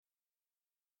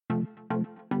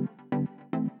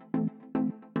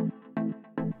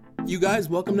You guys,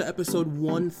 welcome to episode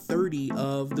 130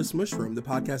 of The Smush Room, the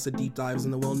podcast that deep dives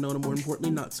in the well-known and more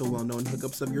importantly not so well-known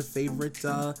hookups of your favorite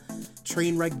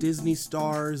train wreck Disney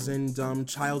stars and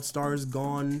child stars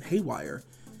gone haywire.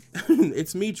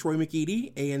 It's me, Troy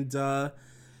McEady, and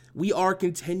we are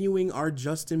continuing our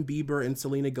Justin Bieber and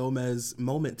Selena Gomez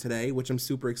moment today, which I'm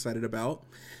super excited about.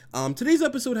 Today's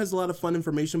episode has a lot of fun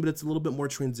information, but it's a little bit more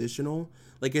transitional.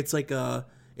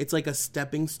 It's like a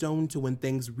stepping stone to when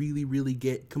things really, really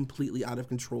get completely out of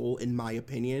control, in my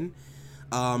opinion.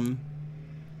 But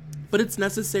it's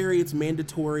necessary, it's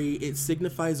mandatory, it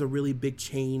signifies a really big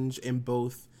change in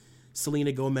both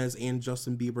Selena Gomez and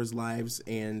Justin Bieber's lives,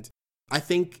 and I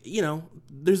think,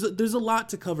 there's a lot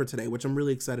to cover today, which I'm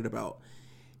really excited about.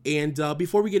 And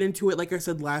before we get into it, like I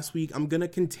said last week, I'm going to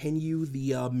continue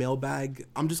the mailbag.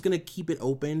 I'm just going to keep it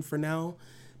open for now,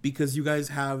 because you guys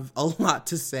have a lot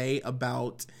to say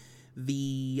about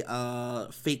the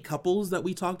fake couples that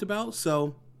we talked about.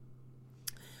 So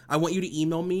I want you to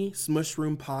email me,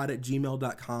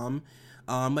 smushroompod@gmail.com.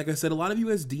 Like I said, a lot of you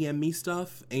guys DM me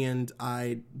stuff, and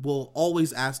I will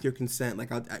always ask your consent.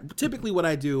 Typically what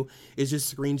I do is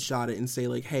just screenshot it and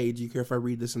say, hey, do you care if I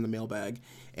read this in the mailbag?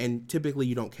 And typically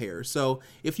you don't care. So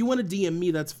if you want to DM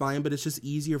me, that's fine, but it's just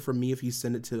easier for me if you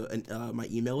send it to my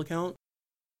email account.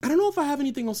 I don't know if I have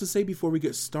anything else to say before we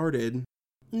get started.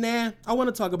 Nah, I want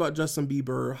to talk about Justin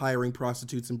Bieber hiring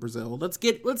prostitutes in Brazil. Let's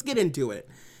get into it.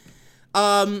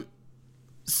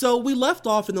 So we left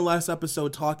off in the last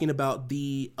episode talking about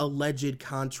the alleged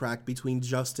contract between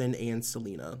Justin and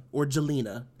Selena, or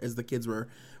Jelena, as the kids were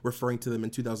referring to them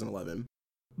in 2011.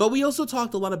 But we also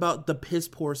talked a lot about the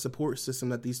piss-poor support system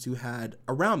that these two had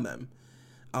around them,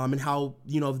 and how,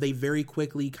 they very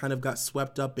quickly kind of got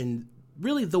swept up in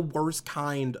really the worst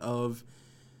kind of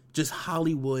just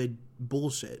Hollywood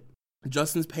bullshit.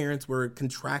 Justin's parents were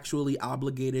contractually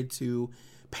obligated to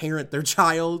parent their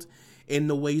child in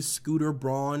the way Scooter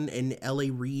Braun and L.A.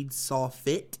 Reid saw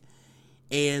fit,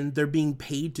 and they're being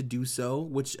paid to do so,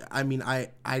 which, I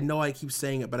know I keep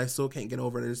saying it, but I still can't get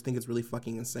over it. I just think it's really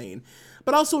fucking insane.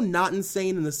 But also not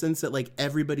insane in the sense that,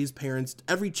 everybody's parents,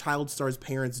 every child star's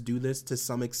parents do this to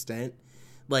some extent.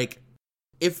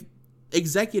 If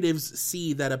executives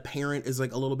see that a parent is, a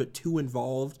little bit too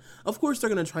involved, of course they're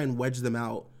going to try and wedge them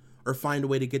out, or find a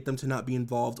way to get them to not be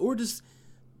involved, or just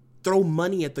throw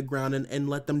money at the ground and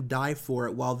let them die for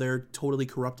it while they're totally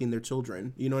corrupting their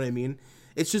children. You know what I mean?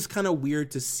 It's just kind of weird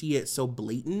to see it so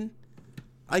blatant,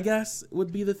 I guess,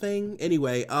 would be the thing.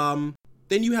 Anyway, then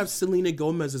you have Selena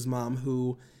Gomez's mom,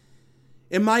 who,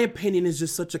 in my opinion, is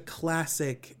just such a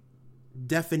classic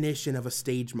definition of a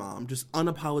stage mom. Just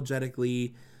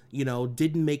unapologetically,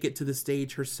 didn't make it to the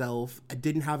stage herself,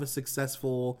 didn't have a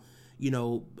successful,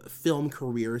 film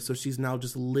career, so she's now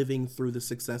just living through the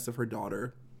success of her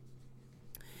daughter.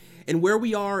 And where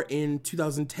we are in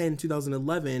 2010,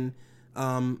 2011,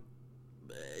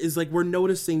 is we're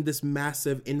noticing this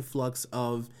massive influx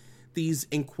of these,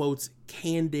 in quotes,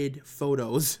 candid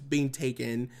photos being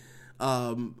taken,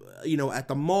 at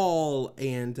the mall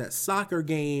and at soccer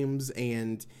games,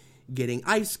 and getting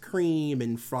ice cream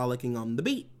and frolicking on the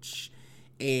beach,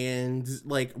 and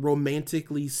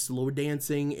romantically slow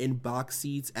dancing in box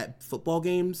seats at football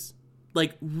games.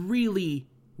 Really,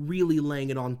 really laying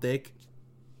it on thick.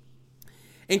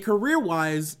 And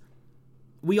career-wise,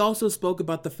 we also spoke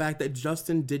about the fact that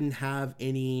Justin didn't have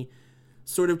any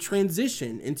sort of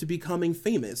transition into becoming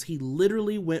famous. He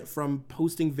literally went from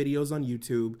posting videos on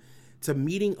YouTube to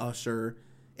meeting Usher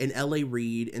and L.A.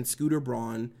 Reid and Scooter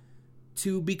Braun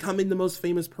to becoming the most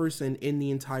famous person in the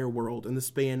entire world in the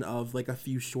span of a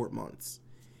few short months.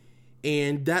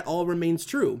 And that all remains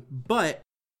true. But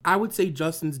I would say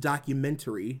Justin's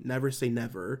documentary, Never Say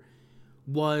Never,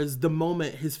 was the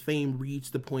moment his fame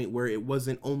reached the point where it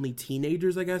wasn't only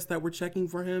teenagers, I guess, that were checking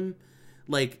for him.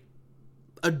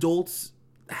 Adults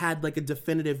had a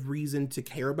definitive reason to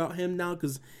care about him now,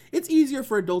 because it's easier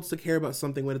for adults to care about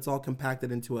something when it's all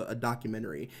compacted into a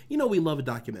documentary. We love a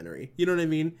documentary. You know what I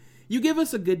mean? You give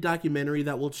us a good documentary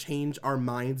that will change our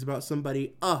minds about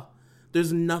somebody,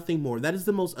 there's nothing more. That is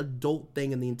the most adult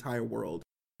thing in the entire world.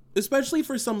 Especially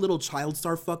for some little child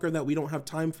star fucker that we don't have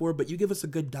time for, but you give us a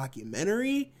good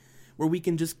documentary where we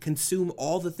can just consume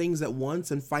all the things at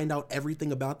once and find out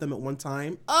everything about them at one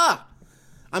time.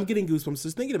 I'm getting goosebumps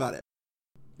just thinking about it.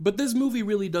 But this movie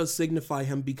really does signify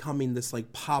him becoming this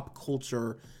pop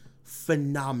culture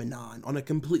phenomenon on a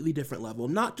completely different level.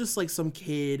 Not just some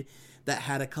kid that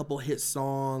had a couple hit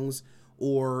songs,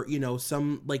 or,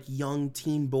 some young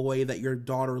teen boy that your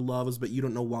daughter loves but you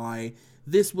don't know why.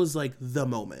 This was the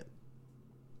moment.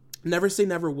 Never Say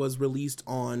Never was released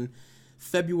on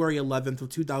February 11th of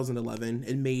 2011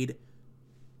 and made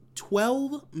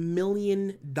 $12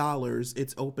 million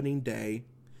its opening day,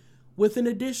 with an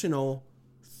additional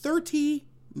 $30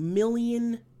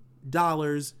 million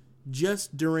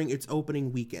just during its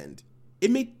opening weekend.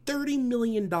 It made $30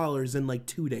 million in like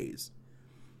 2 days.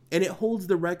 And it holds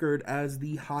the record as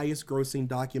the highest grossing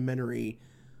documentary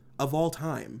of all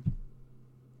time.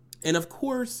 And of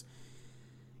course,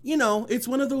 you know, it's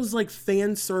one of those like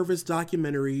fan service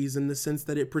documentaries in the sense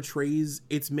that it portrays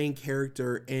its main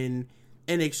character in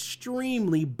an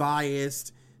extremely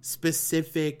biased,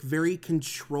 specific, very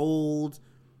controlled,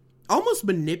 almost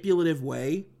manipulative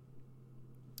way.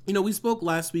 You know, we spoke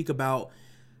last week about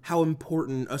how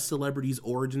important a celebrity's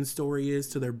origin story is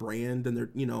to their brand and their,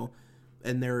 you know,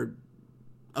 and their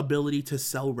ability to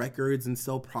sell records and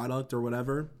sell product or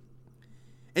whatever.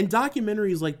 And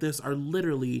documentaries like this are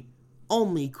literally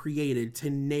only created to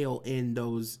nail in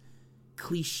those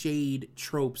cliched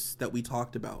tropes that we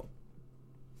talked about.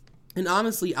 And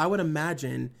honestly, I would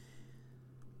imagine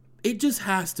it just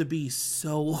has to be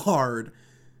so hard,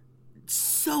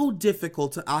 so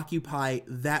difficult to occupy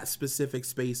that specific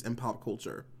space in pop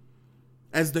culture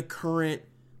as the current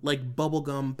like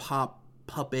bubblegum pop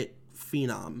puppet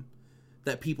phenom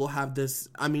that people have this.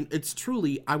 I mean, it's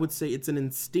truly, I would say it's an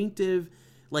instinctive,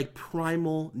 like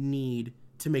primal need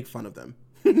to make fun of them.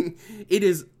 It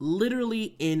is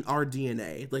literally in our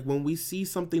DNA. Like when we see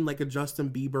something like a Justin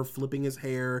Bieber flipping his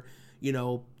hair, you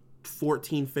know,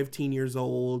 14, 15 years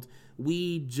old,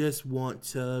 we just want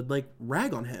to like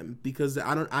rag on him because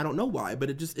I don't know why, but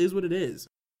it just is what it is.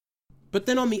 But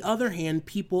then on the other hand,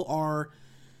 people are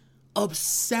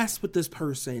obsessed with this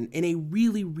person in a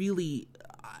really, really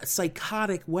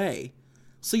psychotic way.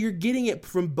 So you're getting it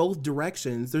from both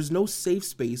directions. There's no safe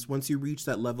space once you reach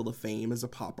that level of fame as a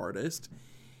pop artist.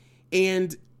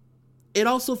 And it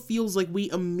also feels like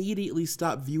we immediately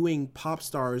stop viewing pop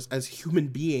stars as human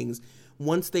beings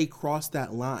once they cross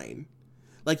that line.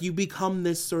 Like you become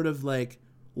this sort of like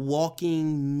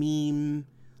walking meme,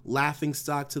 laughing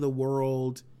stock to the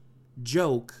world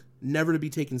joke, never to be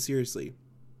taken seriously.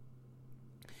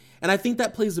 And I think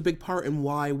that plays a big part in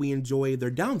why we enjoy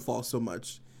their downfall so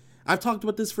much. I've talked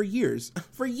about this for years.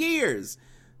 For years!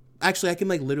 Actually, I can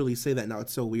like literally say that now.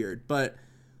 It's so weird. But,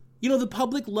 you know, the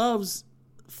public loves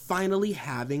finally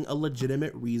having a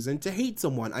legitimate reason to hate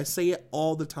someone. I say it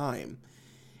all the time.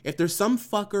 If there's some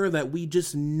fucker that we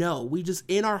just know, we just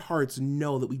in our hearts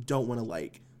know that we don't want to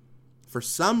like, for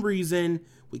some reason,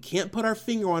 we can't put our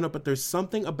finger on it, but there's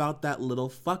something about that little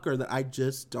fucker that I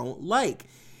just don't like.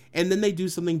 And then they do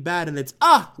something bad and it's,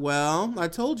 well, I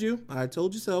told you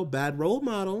so, bad role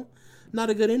model, not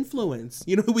a good influence.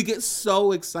 You know, we get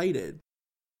so excited.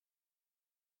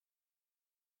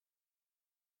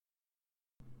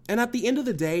 And at the end of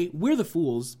the day, we're the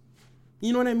fools.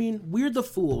 You know what I mean? We're the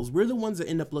fools. We're the ones that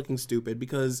end up looking stupid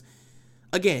because,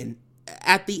 again,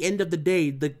 at the end of the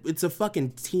day, it's a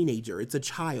fucking teenager. It's a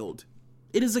child.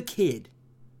 It is a kid.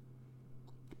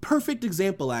 Perfect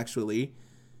example, actually.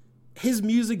 His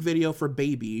music video for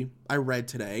Baby, I read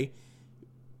today,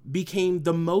 became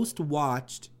the most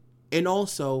watched and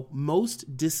also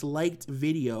most disliked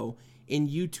video in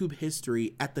YouTube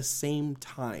history at the same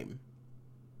time.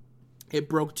 It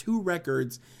broke 2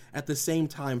 records at the same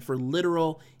time for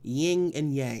literal yin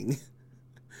and yang.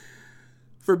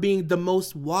 For being the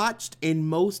most watched and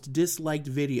most disliked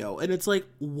video. And it's like,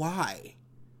 why?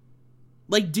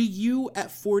 Like, do you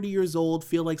at 40 years old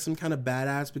feel like some kind of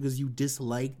badass because you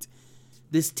disliked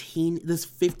this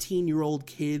 15-year-old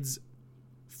kid's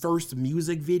first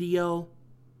music video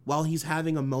while he's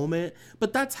having a moment?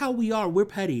 But that's how we are. We're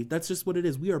petty. That's just what it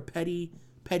is. We are petty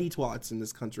twats in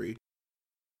this country.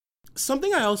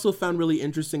 Something I also found really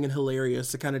interesting and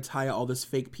hilarious to kind of tie all this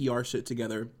fake PR shit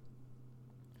together.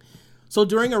 So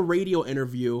during a radio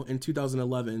interview in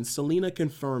 2011, Selena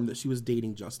confirmed that she was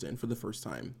dating Justin for the first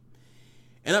time.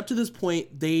 And up to this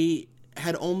point, they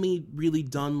had only really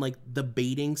done like the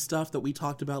baiting stuff that we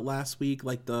talked about last week,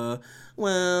 like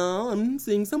I'm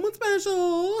seeing someone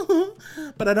special,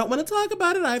 but I don't want to talk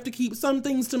about it. I have to keep some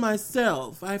things to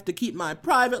myself. I have to keep my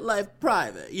private life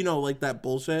private, you know, like that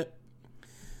bullshit.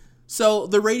 So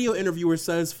the radio interviewer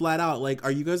says flat out, like,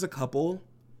 are you guys a couple?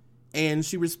 And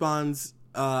she responds,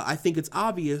 I think it's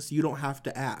obvious, you don't have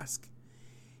to ask.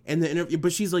 And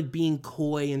but she's like being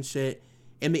coy and shit.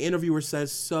 And the interviewer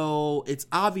says, so it's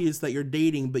obvious that you're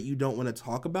dating, but you don't want to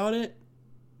talk about it?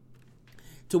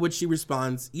 To which she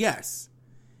responds, yes.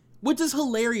 Which is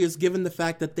hilarious given the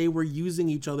fact that they were using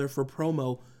each other for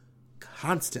promo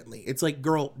constantly. It's like,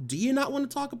 girl, do you not want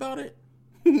to talk about it?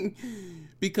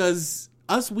 Because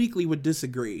Us Weekly would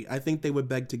disagree. I think they would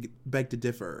beg to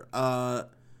differ.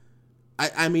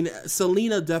 I mean,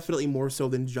 Selena definitely more so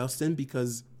than Justin,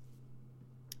 because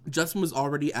Justin was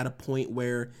already at a point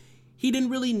where he didn't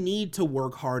really need to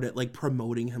work hard at like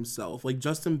promoting himself. Like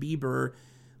Justin Bieber,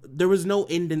 there was no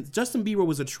end in. Justin Bieber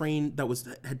was a train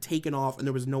that had taken off, and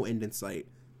there was no end in sight.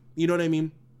 You know what I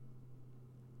mean?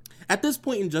 At this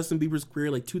point in Justin Bieber's career,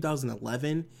 like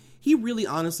 2011, he really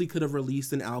honestly could have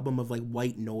released an album of like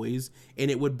white noise,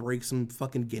 and it would break some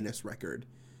fucking Guinness record.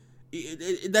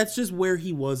 That's just where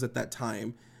he was at that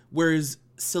time. Whereas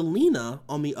Selena,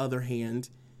 on the other hand,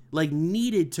 like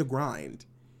needed to grind.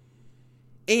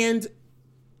 And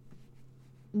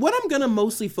what I'm going to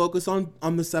mostly focus on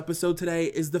this episode today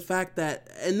is the fact that,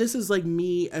 and this is like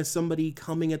me as somebody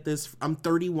coming at this, I'm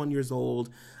 31 years old,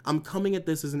 I'm coming at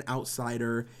this as an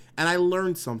outsider, and I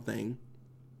learned something.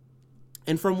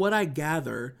 And from what I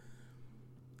gather,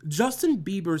 Justin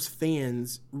Bieber's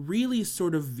fans really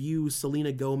sort of view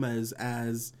Selena Gomez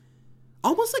as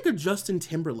almost like a Justin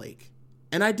Timberlake.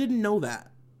 And I didn't know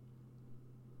that.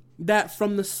 That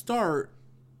from the start,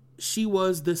 she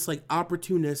was this like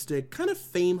opportunistic, kind of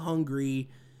fame-hungry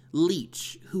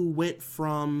leech who went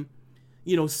from,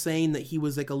 you know, saying that he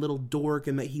was like a little dork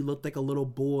and that he looked like a little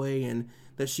boy and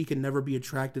that she could never be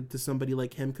attracted to somebody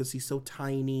like him because he's so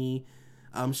tiny.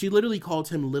 She literally called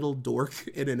him Little Dork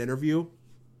in an interview,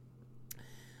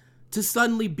 to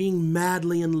suddenly being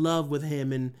madly in love with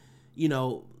him. And, you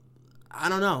know, I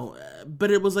don't know,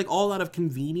 but it was like all out of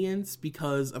convenience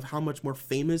because of how much more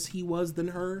famous he was than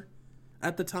her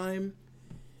at the time.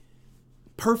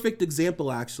 Perfect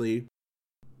example, actually.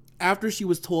 After she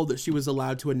was told that she was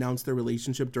allowed to announce their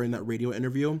relationship during that radio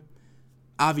interview,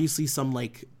 obviously some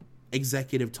like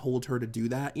executive told her to do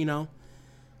that, you know?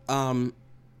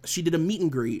 She did a meet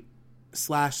and greet /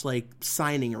 like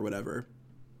signing or whatever.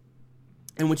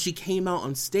 And when she came out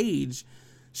on stage,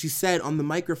 she said on the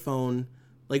microphone,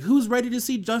 like, who's ready to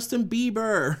see Justin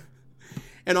Bieber?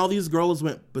 And all these girls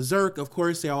went berserk. Of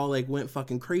course, they all like went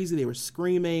fucking crazy. They were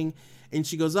screaming. And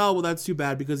she goes, oh, well, that's too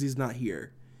bad because he's not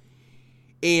here.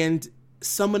 And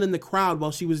someone in the crowd,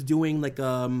 while she was doing like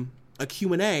a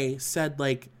Q&A, said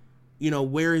like, you know,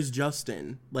 where is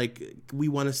Justin? Like, we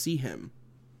want to see him.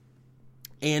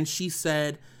 And she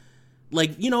said,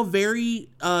 like, you know, very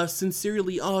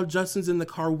sincerely, oh, Justin's in the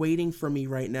car waiting for me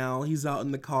right now. He's out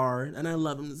in the car, and I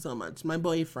love him so much. My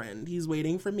boyfriend, he's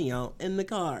waiting for me out in the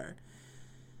car.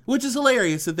 Which is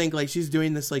hilarious to think, like, she's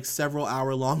doing this, like, several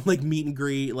hour long, like, meet and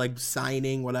greet, like,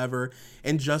 signing, whatever.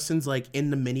 And Justin's, like, in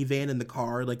the minivan in the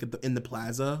car, like, in the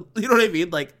plaza. You know what I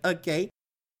mean? Like, okay.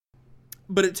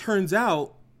 But it turns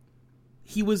out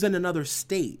he was in another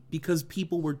state because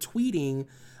people were tweeting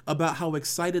about how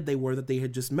excited they were that they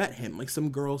had just met him. Like,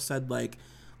 some girl said, like,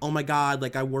 oh my God,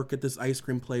 like, I work at this ice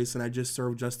cream place and I just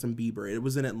served Justin Bieber. It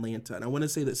was in Atlanta. And I want to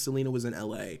say that Selena was in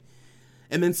LA.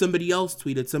 And then somebody else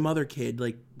tweeted, some other kid,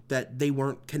 like, that they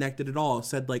weren't connected at all,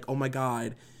 said, like, oh my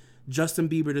God, Justin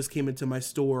Bieber just came into my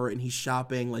store and he's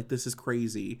shopping. Like, this is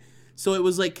crazy. So it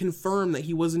was, like, confirmed that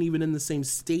he wasn't even in the same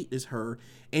state as her.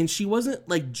 And she wasn't,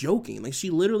 like, joking. Like, she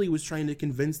literally was trying to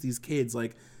convince these kids,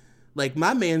 like,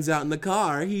 my man's out in the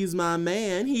car. He's my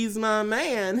man. He's my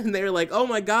man. And they're like, oh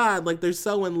my God, like, they're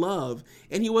so in love.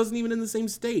 And he wasn't even in the same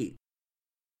state.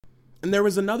 And there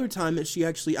was another time that she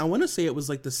actually, I want to say it was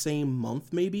like the same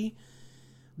month maybe,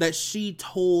 that she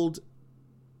told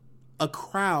a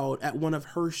crowd at one of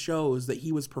her shows that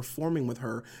he was performing with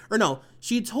her. Or no,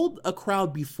 she told a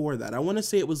crowd before that. I want to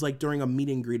say it was like during a meet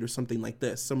and greet or something like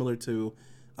this, similar to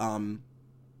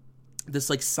this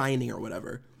like signing or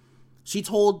whatever. She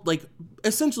told, like,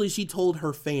 essentially she told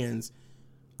her fans,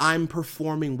 I'm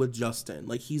performing with Justin.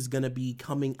 Like, he's going to be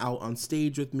coming out on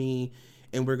stage with me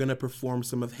and we're going to perform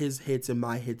some of his hits and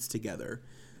my hits together.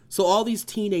 So all these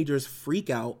teenagers freak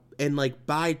out and, like,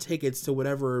 buy tickets to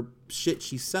whatever shit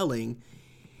she's selling.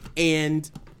 And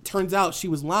turns out she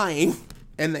was lying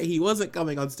and that he wasn't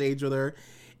coming on stage with her.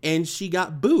 And she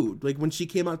got booed. Like, when she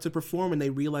came out to perform and they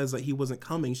realized that he wasn't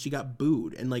coming, she got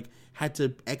booed and, like, had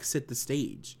to exit the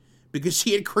stage. Because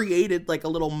she had created, like, a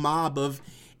little mob of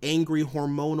angry,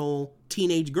 hormonal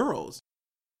teenage girls.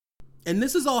 And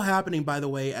this is all happening, by the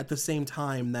way, at the same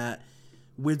time that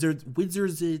Wizards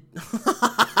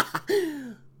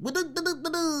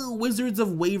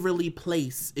of Waverly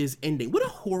Place is ending. What a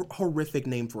horrific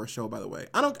name for a show, by the way.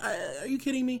 Are you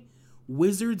kidding me?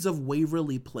 Wizards of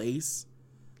Waverly Place?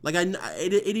 Like,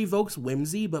 it evokes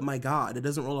whimsy, but my God, it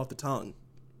doesn't roll off the tongue.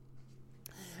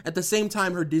 At the same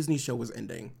time, her Disney show was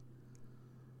ending.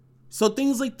 So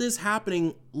things like this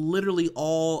happening literally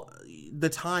all the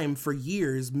time for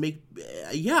years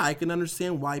I can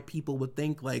understand why people would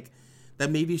think, like, that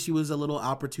maybe she was a little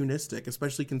opportunistic,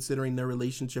 especially considering their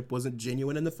relationship wasn't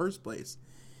genuine in the first place.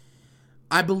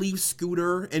 I believe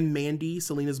Scooter and Mandy,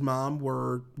 Selena's mom,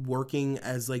 were working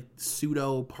as like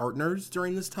pseudo partners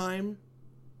during this time,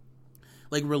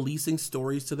 like releasing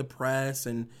stories to the press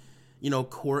and, you know,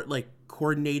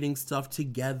 coordinating stuff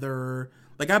together.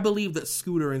 Like, I believe that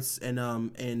Scooter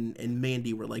and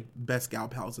Mandy were like best gal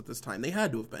pals at this time. They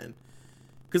had to have been,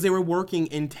 because they were working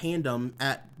in tandem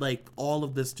at like all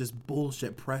of this just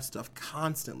bullshit press stuff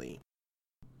constantly.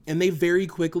 And they very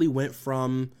quickly went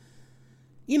from,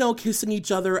 you know, kissing each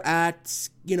other at,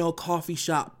 you know, coffee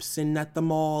shops and at the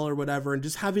mall or whatever, and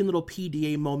just having little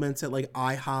PDA moments at like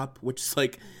IHOP, which is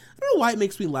like, I don't know why it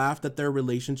makes me laugh that their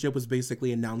relationship was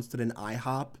basically announced at an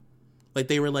IHOP. Like,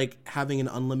 they were like having an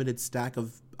unlimited stack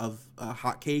of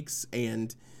hotcakes,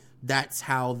 and that's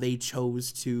how they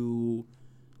chose to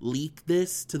leak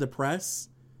this to the press.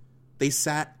 They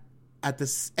sat at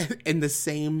this in the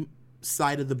same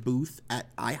side of the booth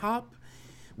at IHOP,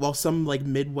 while some like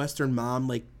Midwestern mom,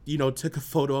 like, you know, took a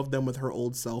photo of them with her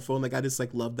old cell phone. Like, I just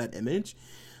like love that image.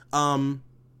 But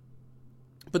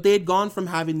they had gone from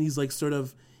having these like sort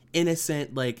of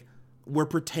innocent, like, we're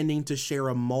pretending to share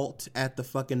a malt at the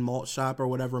fucking malt shop or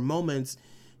whatever moments,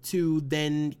 to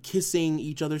then kissing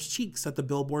each other's cheeks at the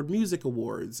Billboard Music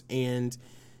Awards and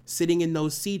sitting in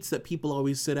those seats that people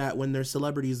always sit at when they're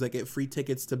celebrities that get free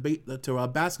tickets to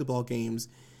basketball games.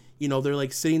 You know, they're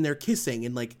like sitting there kissing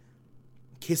and like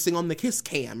kissing on the kiss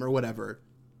cam or whatever,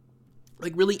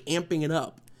 like really amping it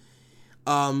up.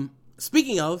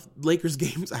 Speaking of Lakers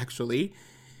games, actually,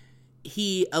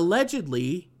 he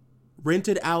allegedly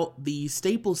rented out the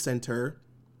Staples Center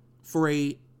for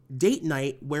a date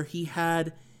night where he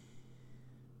had,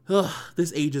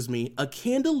 this ages me, a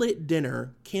candlelit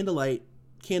dinner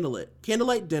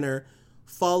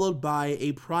followed by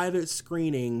a private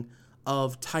screening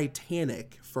of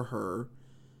Titanic for her,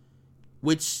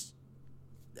 which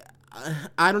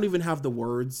I don't even have the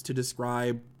words to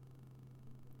describe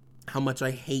how much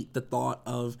I hate the thought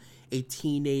of a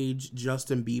teenage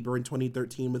Justin Bieber in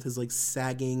 2013 with his like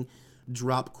sagging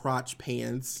drop crotch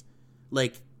pants,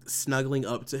 like snuggling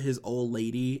up to his old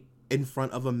lady in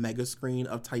front of a mega screen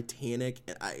of Titanic,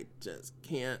 and I just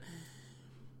can't.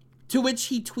 To which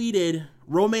he tweeted,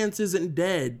 "Romance isn't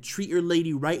dead. Treat your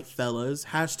lady right, fellas.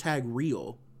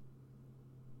 #real."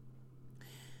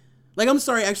 Like, I'm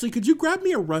sorry, actually, could you grab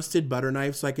me a rusted butter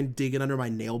knife so I can dig it under my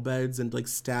nail beds and like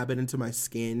stab it into my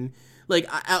skin? Like,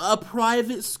 a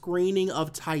private screening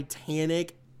of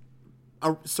Titanic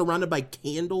surrounded by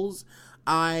candles,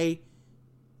 I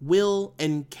will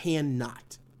and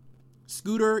cannot.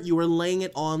 Scooter, you are laying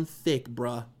it on thick,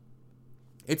 bruh.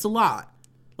 It's a lot.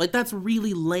 Like, that's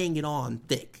really laying it on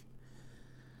thick.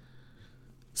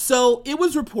 So, it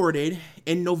was reported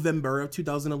in November of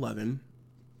 2011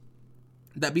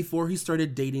 that before he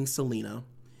started dating Selena,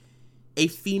 a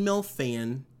female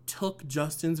fan took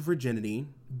Justin's virginity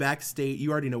backstage.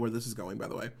 You already know where this is going, by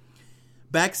the way.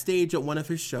 Backstage at one of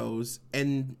his shows,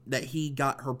 and that he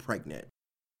got her pregnant.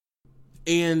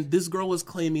 And this girl was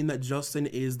claiming that Justin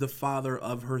is the father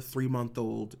of her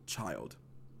 3-month-old child.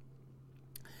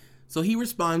 So he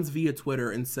responds via Twitter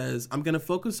and says, "I'm going to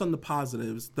focus on the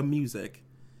positives, the music."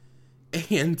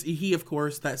 And he, of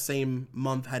course, that same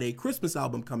month had a Christmas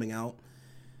album coming out.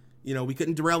 You know, we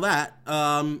couldn't derail that.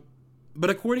 But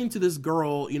according to this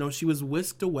girl, you know, she was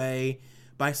whisked away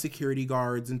by security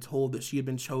guards and told that she had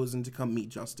been chosen to come meet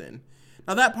Justin.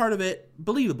 Now, that part of it,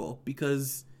 believable,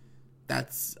 because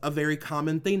that's a very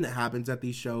common thing that happens at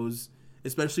these shows,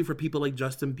 especially for people like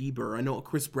Justin Bieber. I know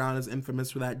Chris Brown is infamous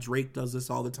for that. Drake does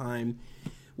this all the time,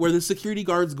 where the security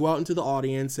guards go out into the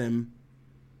audience and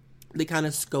they kind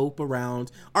of scope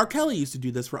around. R. Kelly used to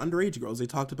do this for underage girls. They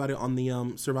talked about it on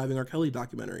the Surviving R. Kelly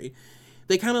documentary.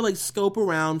 They kind of like scope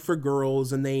around for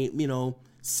girls, and they, you know,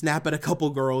 snap at a couple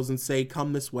girls and say,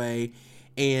 "Come this way."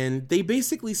 And they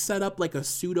basically set up like a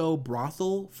pseudo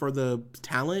brothel for the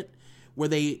talent, where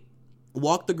they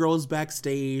walk the girls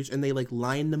backstage and they like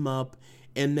line them up,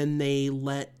 and then they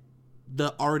let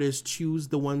the artist choose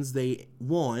the ones they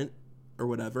want or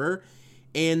whatever,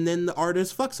 and then the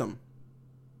artist fucks them.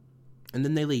 And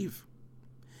then they leave.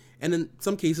 And in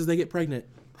some cases, they get pregnant.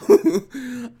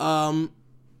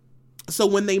 So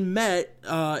when they met,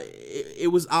 it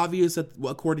was obvious that,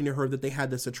 according to her, that they had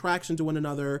this attraction to one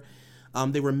another.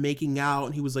 They were making out,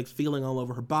 and he was like feeling all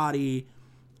over her body.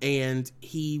 And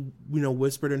he, you know,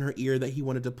 whispered in her ear that he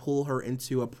wanted to pull her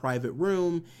into a private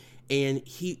room. And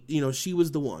he, you know, she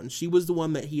was the one. She was the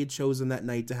one that he had chosen that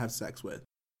night to have sex with.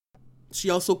 She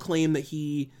also claimed that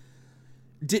he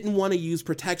didn't want to use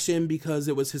protection because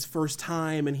it was his first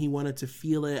time and he wanted to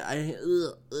feel it.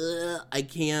 I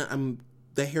can't.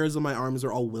 The hairs on my arms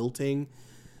are all wilting.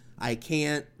 I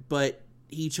can't, but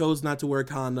he chose not to wear a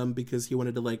condom because he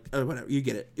wanted to whatever. You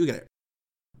get it.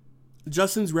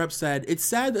 Justin's rep said, "It's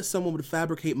sad that someone would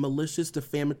fabricate malicious,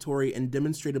 defamatory, and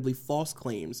demonstrably false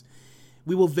claims.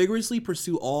 We will vigorously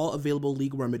pursue all available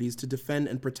legal remedies to defend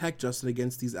and protect Justin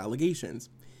against these allegations."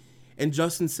 And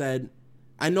Justin said,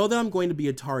 "I know that I'm going to be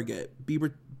a target,"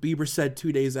 Bieber said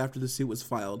 2 days after the suit was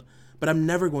filed, "but I'm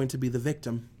never going to be the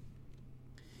victim."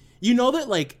 You know that,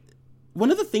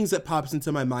 one of the things that pops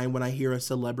into my mind when I hear a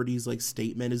celebrity's,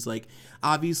 statement is,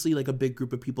 obviously, a big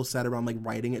group of people sat around,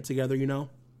 writing it together, you know?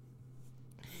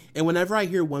 And whenever I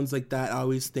hear ones like that, I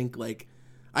always think,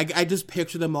 I just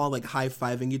picture them all,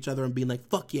 high-fiving each other and being like,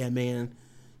 "Fuck yeah, man.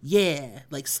 Yeah,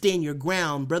 stand your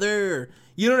ground, brother."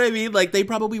 You know what I mean? They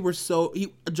probably were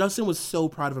Justin was so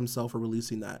proud of himself for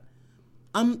releasing that.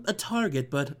 "I'm a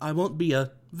target, but I won't be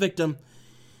a victim."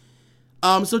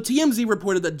 So TMZ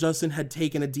reported that Justin had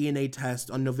taken a DNA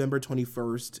test on November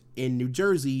 21st in New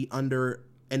Jersey under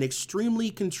an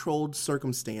extremely controlled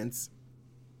circumstance,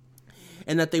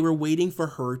 and that they were waiting for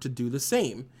her to do the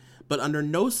same. But under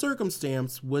no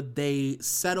circumstance would they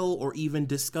settle or even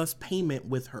discuss payment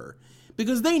with her,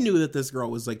 because they knew that this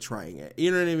girl was trying it. You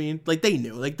know what I mean? They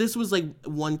knew. This was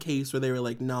one case where they were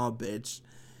like, "Nah, bitch.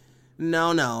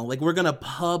 No. We're gonna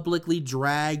publicly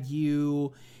drag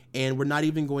you, and we're not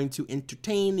even going to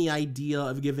entertain the idea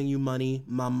of giving you money,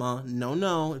 mama.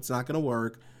 No, it's not gonna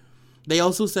work." They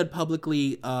also said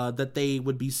publicly that they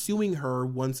would be suing her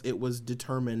once it was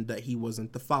determined that he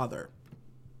wasn't the father.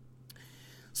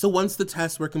 So once the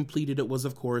tests were completed, it was,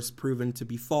 of course, proven to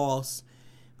be false.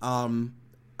 Why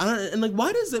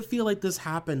does it feel like this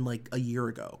happened, a year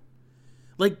ago?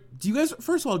 Do you guys,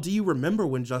 first of all, do you remember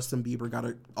when Justin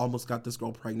Bieber almost got this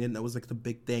girl pregnant? And that was, the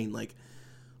big thing.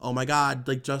 Oh my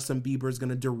God, Justin Bieber is going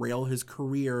to derail his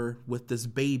career with this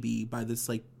baby by this,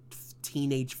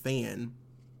 teenage fan.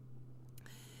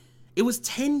 It was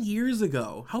 10 years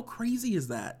ago. How crazy is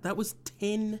that? That was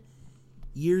 10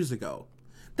 years ago.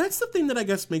 That's the thing that I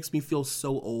guess makes me feel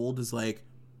so old is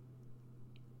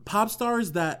pop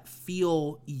stars that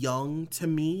feel young to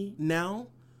me now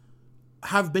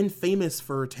have been famous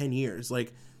for 10 years.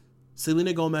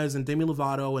 Selena Gomez and Demi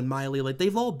Lovato and Miley,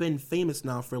 they've all been famous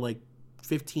now for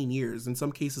 15 years, in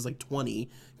some cases 20,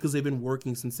 because they've been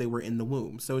working since they were in the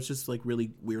womb. So it's just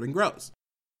really weird and gross.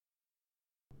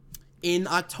 In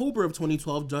October of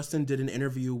 2012, Justin did an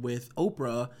interview with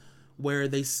Oprah where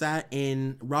they sat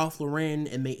in Ralph Lauren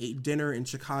and they ate dinner in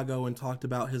Chicago and talked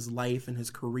about his life and his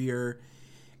career.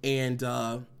 And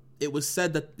it was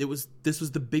said that this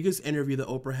was the biggest interview that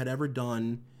Oprah had ever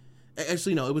done.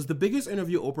 Actually, no, it was the biggest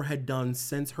interview Oprah had done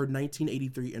since her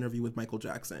 1983 interview with Michael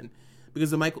Jackson.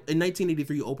 Because in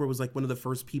 1983, Oprah was one of the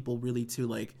first people really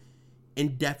to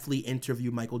in-depthly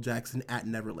interview Michael Jackson at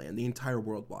Neverland. The entire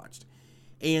world watched.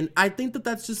 And I think that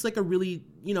that's just a really,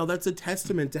 that's a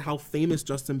testament to how famous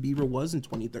Justin Bieber was in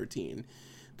 2013.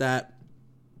 That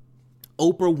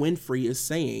Oprah Winfrey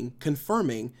is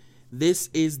confirming, "This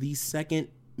is the second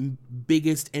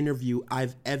biggest interview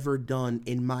I've ever done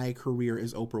in my career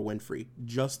as Oprah Winfrey,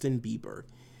 Justin Bieber."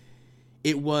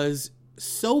 It was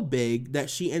so big that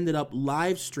she ended up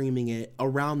live streaming it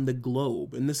around the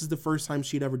globe. And this is the first time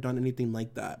she'd ever done anything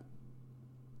like that.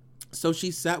 So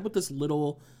she sat with this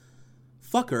little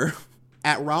fucker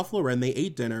at Ralph Lauren. They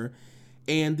ate dinner,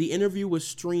 and the interview was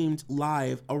streamed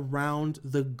live around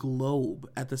the globe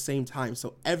at the same time.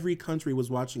 So every country was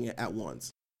watching it at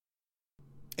once.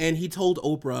 And he told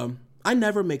Oprah, "I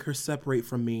never make her separate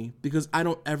from me because I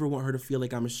don't ever want her to feel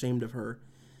like I'm ashamed of her.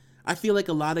 I feel like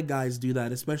a lot of guys do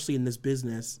that, especially in this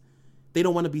business. They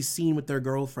don't want to be seen with their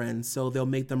girlfriends, so they'll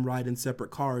make them ride in separate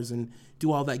cars and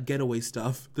do all that getaway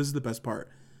stuff." This is the best part.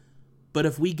 "But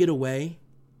if we get away,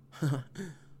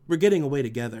 we're getting away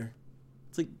together."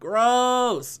 It's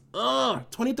gross. Ugh.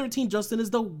 2013 Justin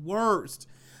is the worst.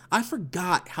 I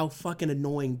forgot how fucking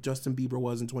annoying Justin Bieber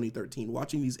was in 2013.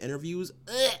 Watching these interviews.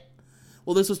 Ugh.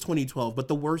 Well, this was 2012, but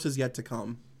the worst is yet to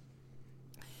come.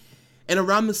 And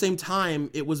around the same time,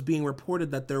 it was being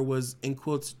reported that there was, in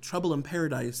quotes, trouble in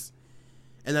paradise,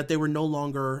 and that they were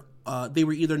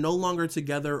either no longer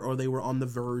together or they were on the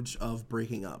verge of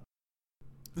breaking up.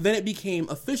 Then it became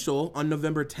official on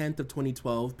November 10th of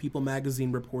 2012. People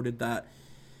magazine reported that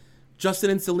Justin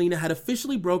and Selena had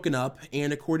officially broken up,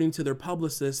 and according to their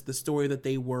publicist, the story that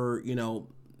they were,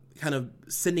 kind of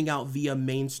sending out via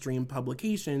mainstream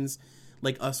publications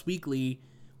like Us Weekly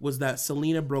was that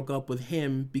Selena broke up with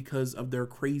him because of their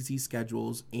crazy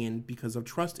schedules and because of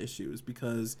trust issues,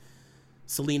 because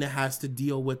Selena has to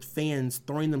deal with fans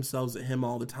throwing themselves at him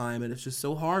all the time, and it's just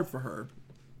so hard for her.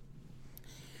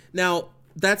 Now,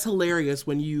 that's hilarious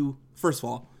when you, first of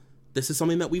all, this is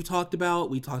something that we talked about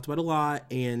a lot,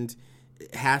 and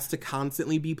it has to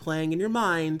constantly be playing in your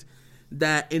mind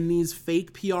that in these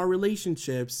fake PR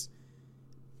relationships,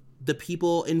 the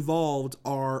people involved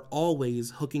are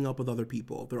always hooking up with other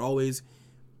people. They're always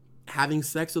having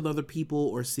sex with other people,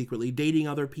 or secretly dating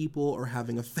other people, or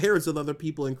having affairs with other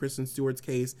people. In Kristen Stewart's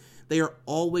case, they are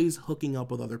always hooking up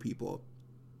with other people.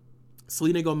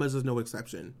 Selena Gomez is no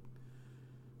exception.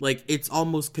 Like, it's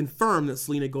almost confirmed that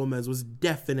Selena Gomez was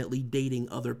definitely dating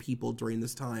other people during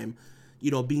this time.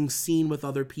 You know, being seen with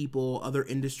other people, other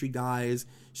industry guys.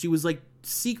 She was, like,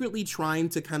 secretly trying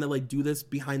to kind of, like, do this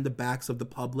behind the backs of the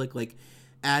public, like,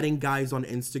 adding guys on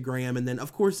Instagram. And then,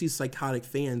 of course, these psychotic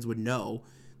fans would know.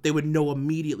 They would know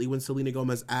immediately when Selena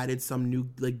Gomez added some new,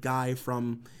 like, guy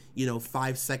from,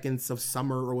 5 Seconds of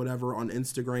Summer or whatever on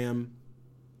Instagram.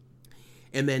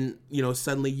 And then,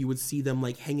 suddenly you would see them,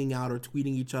 like, hanging out or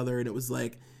tweeting each other. And it was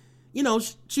like,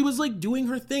 she was, like, doing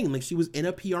her thing. Like, she was in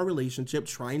a PR relationship,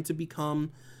 trying to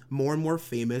become more and more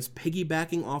famous,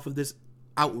 piggybacking off of this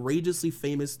outrageously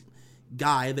famous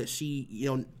guy that she,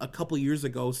 a couple years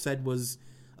ago said was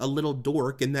a little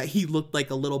dork and that he looked like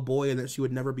a little boy and that she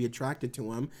would never be attracted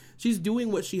to him. She's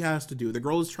doing what she has to do. The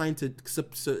girl is trying to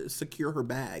secure her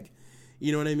bag.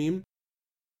 You know what I mean?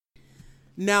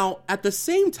 Now, at the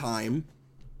same time,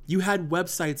 you had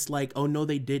websites like Oh No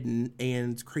They Didn't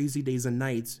and Crazy Days and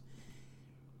Nights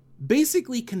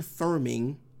basically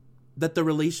confirming that the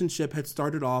relationship had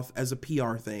started off as a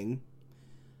PR thing,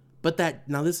 but that,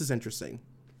 now this is interesting,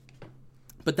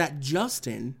 but that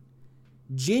Justin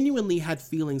genuinely had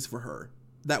feelings for her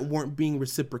that weren't being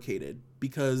reciprocated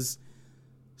because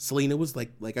Selena was,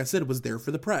 like I said, was there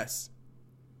for the press.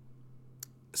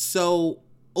 So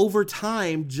over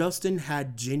time, Justin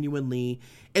had genuinely,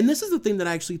 and this is the thing that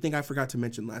I actually think I forgot to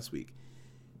mention last week.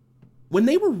 When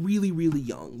they were really, really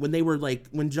young,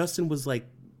 when Justin was like,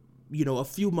 a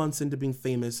few months into being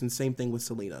famous, and same thing with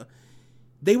Selena,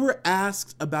 they were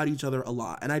asked about each other a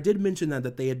lot. And I did mention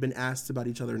that they had been asked about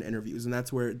each other in interviews, and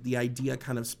that's where the idea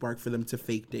kind of sparked for them to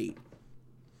fake date.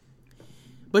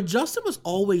 But Justin was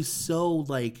always so,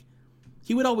 like,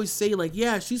 he would always say, like,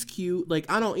 yeah, she's cute. Like,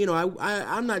 I don't,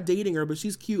 I'm not dating her, but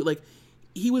she's cute. Like,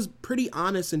 he was pretty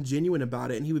honest and genuine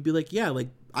about it. And he would be like, yeah, like,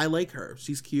 I like her.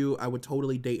 She's cute. I would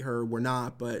totally date her. We're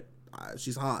not, but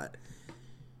she's hot.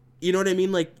 You know what I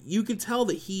mean? Like, you could tell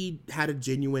that he had a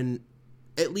genuine,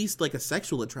 at least, like, a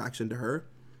sexual attraction to her.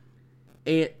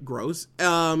 And gross.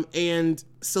 And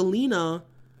Selena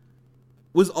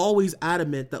was always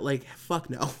adamant that, like, fuck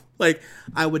no. Like,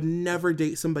 I would never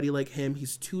date somebody like him.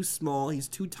 He's too small. He's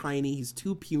too tiny. He's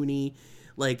too puny.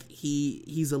 Like,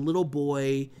 he's a little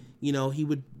boy.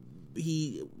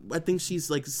 I think she's,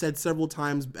 like, said several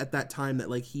times at that time that,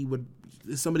 like, he would,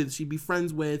 somebody that she'd be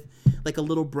friends with, like a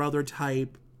little brother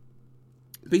type.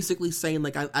 Basically saying,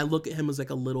 like, I look at him as,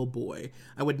 like, a little boy.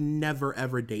 I would never,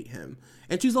 ever date him.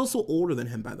 And she's also older than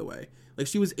him, by the way. Like,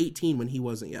 she was 18 when he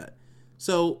wasn't yet.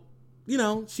 So,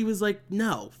 she was like,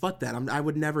 no, fuck that. I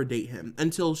would never date him.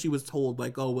 Until she was told,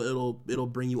 like, oh, well, it'll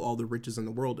bring you all the riches in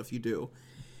the world if you do.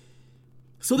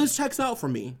 So this checks out for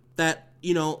me. That,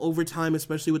 over time,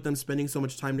 especially with them spending so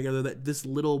much time together, that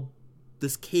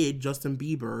this kid, Justin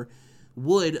Bieber,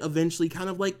 would eventually kind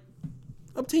of, like,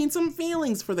 obtain some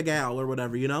feelings for the gal or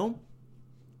whatever,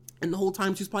 And the whole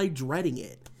time she's probably dreading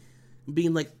it.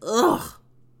 Being like, ugh,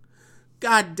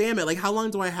 God damn it. Like, how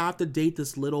long do I have to date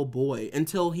this little boy?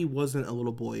 Until he wasn't a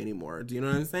little boy anymore. Do you know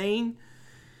what I'm saying?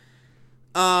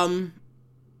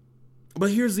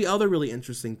 But here's the other really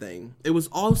interesting thing. It was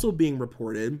also being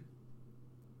reported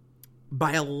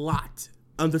by a lot.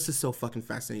 This is so fucking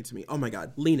fascinating to me. Oh my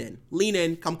God. Lean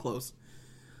in. Come close.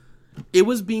 It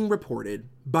was being reported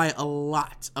by a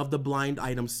lot of the blind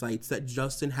item sites that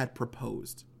Justin had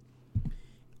proposed.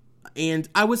 And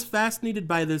I was fascinated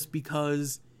by this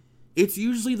because it's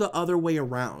usually the other way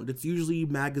around. It's usually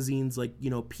magazines like,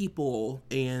 People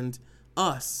and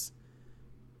Us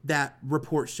that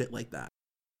report shit like that.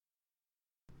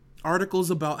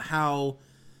 Articles about how,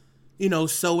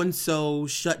 so-and-so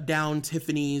shut down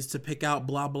Tiffany's to pick out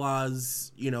blah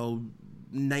blah's,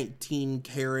 19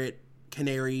 karat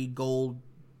canary gold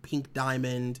pink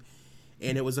diamond,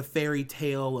 and it was a fairy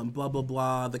tale and blah blah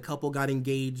blah. The couple got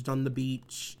engaged on the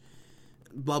beach,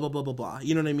 blah blah blah blah blah.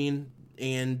 You know what I mean?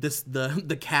 And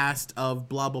the cast of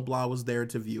blah blah blah was there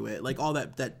to view it, like all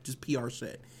that just PR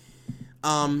shit.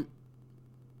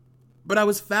 But I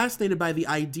was fascinated by the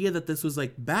idea that this was,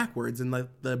 like, backwards, and like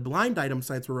the blind item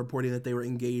sites were reporting that they were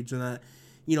engaged, and that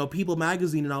People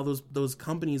Magazine and all those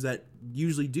companies that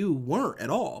usually do weren't at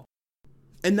all.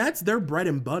 And that's their bread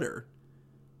and butter.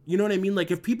 You know what I mean?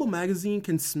 Like, if People Magazine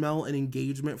can smell an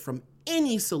engagement from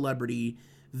any celebrity,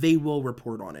 they will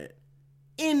report on it.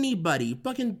 Anybody.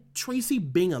 Fucking Tracy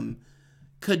Bingham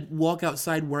could walk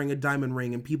outside wearing a diamond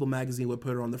ring and People Magazine would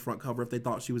put her on the front cover if they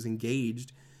thought she was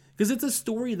engaged. Because it's a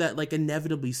story that, like,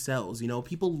 inevitably sells,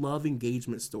 People love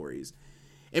engagement stories.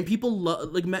 And people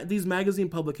love, like, these magazine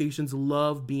publications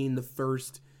love being the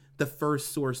first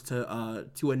source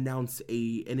to announce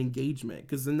an engagement.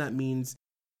 Because then that means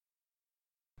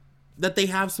that they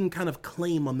have some kind of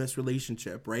claim on this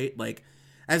relationship, right? Like,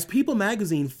 as People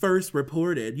Magazine first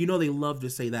reported, they love to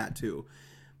say that too.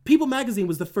 People Magazine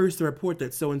was the first to report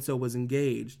that so-and-so was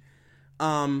engaged.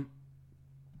 But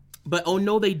Oh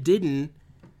No They Didn't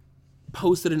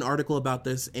posted an article about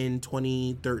this in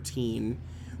 2013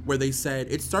 where they said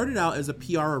it started out as a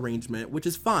PR arrangement, which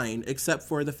is fine, except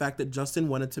for the fact that Justin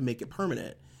wanted to make it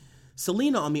permanent.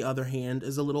 Selena, on the other hand,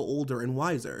 is a little older and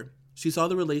wiser. She saw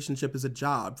the relationship as a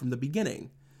job from the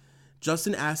beginning.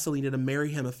 Justin asked Selena to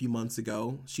marry him a few months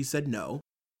ago. She said no.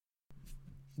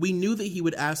 We knew that he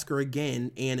would ask her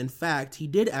again, and in fact, he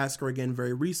did ask her again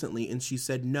very recently, and she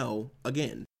said no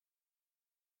again.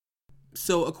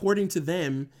 So according to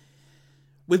them,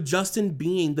 with Justin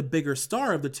being the bigger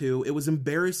star of the two, it was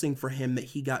embarrassing for him that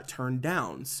he got turned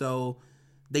down. So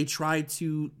they tried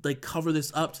to, like, cover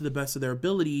this up to the best of their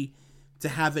ability to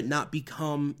have it not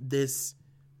become this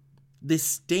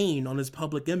stain on his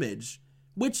public image,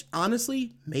 which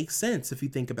honestly makes sense if you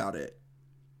think about it.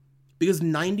 Because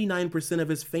 99% of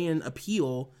his fan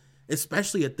appeal,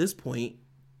 especially at this point,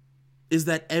 is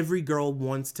that every girl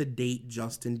wants to date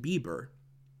Justin Bieber.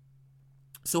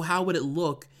 So how would it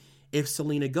look if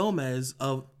Selena Gomez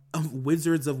of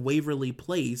Wizards of Waverly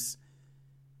Place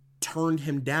turned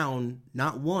him down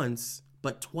not once,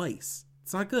 but twice?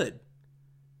 It's not good.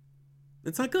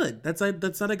 It's not good. That's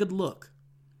not a good look.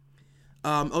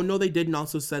 Oh No They Didn't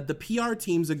also said the PR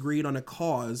teams agreed on a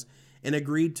cause and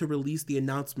agreed to release the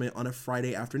announcement on a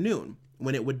Friday afternoon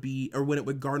when it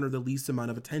would garner the least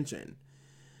amount of attention.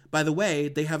 By the way,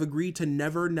 they have agreed to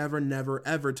never, never, never,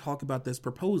 ever talk about this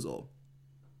proposal.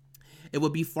 It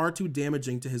would be far too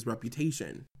damaging to his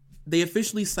reputation. They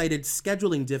officially cited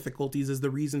scheduling difficulties as the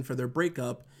reason for their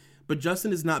breakup, but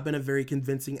Justin has not been a very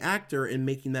convincing actor in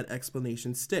making that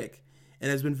explanation stick, and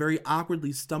has been very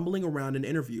awkwardly stumbling around in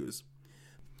interviews.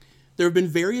 There have been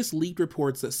various leaked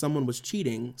reports that someone was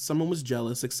cheating, someone was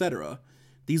jealous, etc.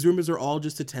 These rumors are all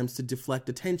just attempts to deflect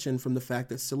attention from the fact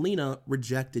that Selena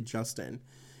rejected Justin.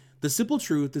 The simple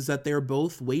truth is that they are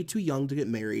both way too young to get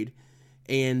married,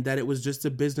 and that it was just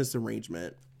a business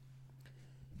arrangement.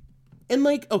 And,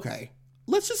 like, okay,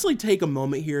 let's just, like, take a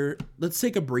moment here. Let's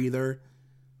take a breather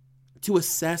to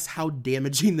assess how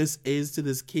damaging this is to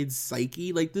this kid's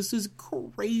psyche. Like, this is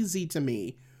crazy to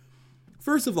me.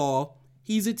 First of all,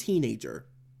 he's a teenager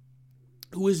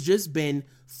who has just been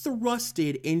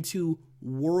thrusted into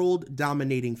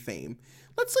world-dominating fame.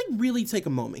 Let's, like, really take a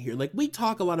moment here. Like, we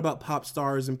talk a lot about pop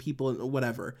stars and people and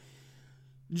whatever.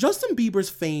 Justin Bieber's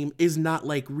fame is not,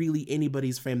 like, really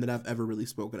anybody's fame that I've ever really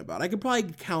spoken about. I could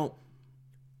probably count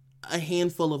a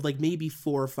handful of, like, maybe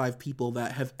 4 or 5 people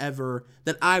that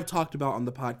I've talked about on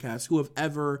the podcast who have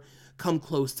ever come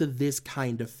close to this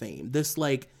kind of fame. This,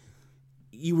 like,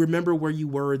 you remember where you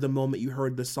were the moment you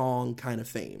heard the song kind of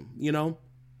fame,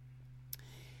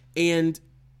 And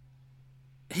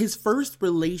his first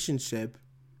relationship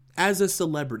as a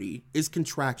celebrity is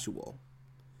contractual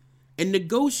and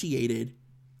negotiated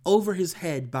over his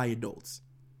head by adults,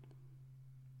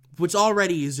 which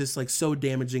already is just, like, so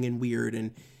damaging and weird.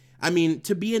 And I mean,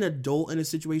 to be an adult in a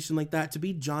situation like that, to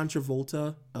be John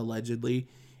Travolta, allegedly,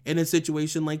 in a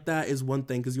situation like that is one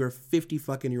thing, because you're a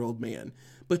 50-fucking-year-old man.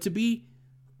 But to be,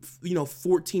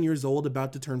 14 years old,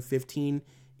 about to turn 15,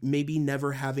 maybe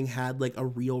never having had, like, a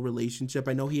real relationship.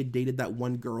 I know he had dated that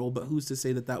one girl, but who's to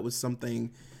say that that was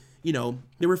something,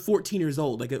 they were 14 years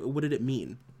old. Like, what did it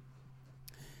mean?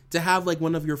 To have, like,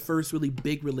 one of your first really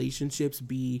big relationships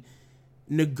be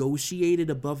negotiated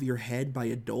above your head by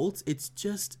adults, it's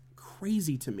just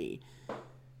crazy to me.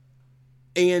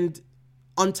 And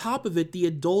on top of it, the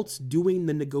adults doing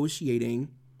the negotiating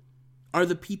are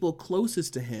the people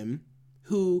closest to him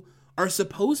who are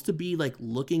supposed to be, like,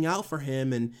 looking out for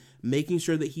him and making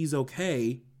sure that he's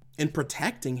okay and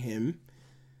protecting him.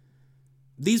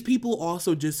 These people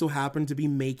also just so happen to be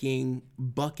making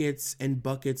buckets and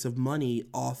buckets of money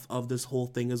off of this whole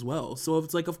thing as well. So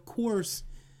it's like, of course,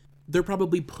 they're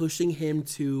probably pushing him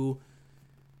to,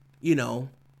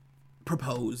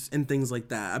 propose and things like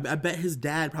that. I bet his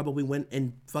dad probably went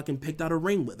and fucking picked out a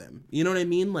ring with him. You know what I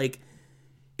mean? Like,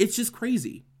 it's just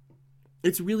crazy.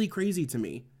 It's really crazy to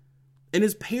me. And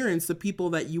his parents, the people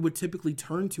that you would typically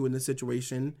turn to in this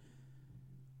situation,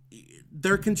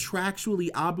 they're contractually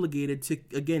obligated to,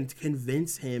 again, to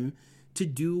convince him to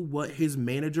do what his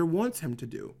manager wants him to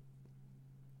do.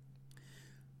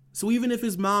 So even if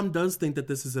his mom does think that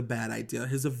this is a bad idea,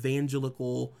 his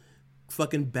evangelical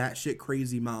fucking batshit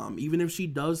crazy mom, even if she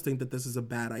does think that this is a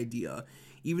bad idea,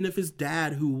 even if his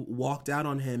dad, who walked out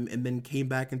on him and then came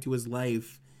back into his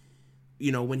life,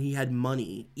 you know, when he had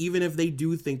money, even if they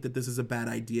do think that this is a bad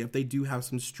idea, if they do have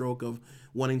some stroke of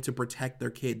wanting to protect their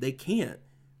kid, they can't,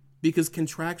 because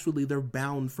contractually they're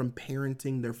bound from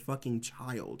parenting their fucking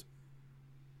child.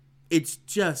 It's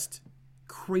just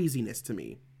craziness to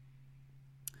me.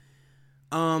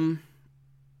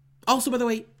 Also, by the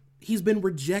way, he's been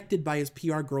rejected by his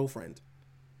PR girlfriend.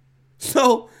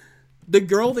 So the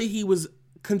girl that he was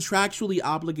contractually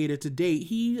obligated to date,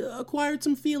 he acquired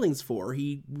some feelings for.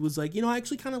 He was like, you know, I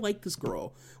actually kind of like this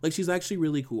girl. Like, she's actually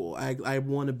really cool. I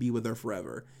want to be with her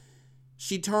forever.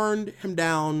 She turned him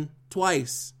down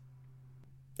twice.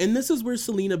 And this is where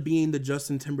Selena, being the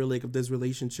Justin Timberlake of this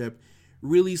relationship,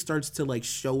 really starts to, like,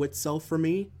 show itself for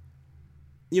me.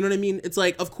 You know what I mean? It's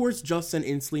like, of course, Justin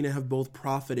and Selena have both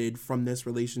profited from this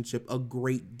relationship a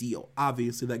great deal.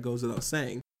 Obviously, that goes without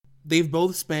saying. They've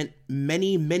both spent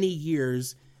many, many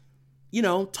years, you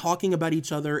know, talking about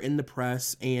each other in the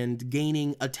press and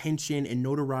gaining attention and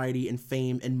notoriety and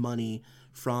fame and money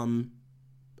from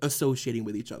associating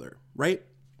with each other, right?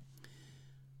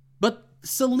 But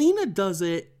Selena does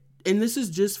it, and this is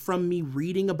just from me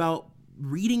reading about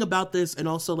this and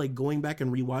also, like, going back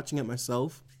and rewatching it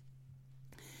myself.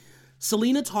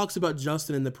 Selena talks about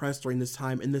Justin in the press during this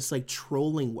time in this, like,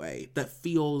 trolling way that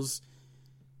feels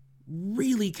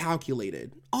really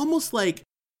calculated. Almost like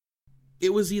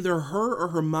it was either her or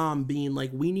her mom being like,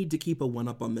 we need to keep a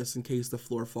one-up on this in case the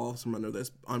floor falls from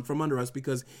under us,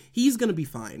 because he's going to be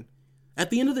fine. At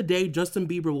the end of the day, Justin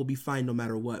Bieber will be fine no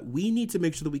matter what. We need to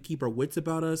make sure that we keep our wits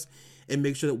about us and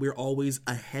make sure that we're always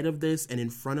ahead of this and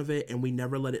in front of it, and we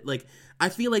never let it, like, I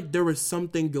feel like there was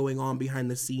something going on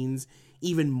behind the scenes,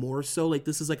 even more so. Like,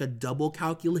 this is like a double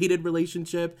calculated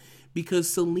relationship,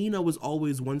 because Selena was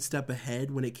always one step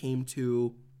ahead when it came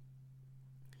to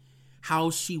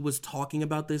how she was talking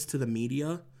about this to the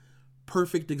media.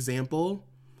 Perfect example.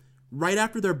 Right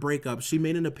after their breakup, she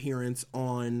made an appearance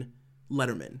on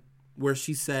Letterman, where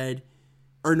she said,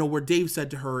 where Dave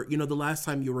said to her, you know, the last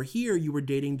time you were here, you were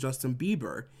dating Justin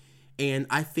Bieber. And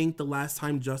I think the last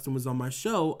time Justin was on my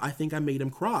show, I think I made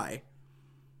him cry.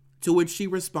 To which she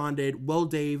responded, well,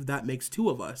 Dave, that makes two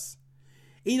of us.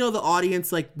 And, you know, the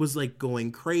audience, like, was, like,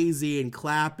 going crazy and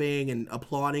clapping and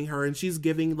applauding her. And she's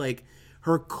giving, like,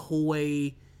 her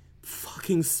coy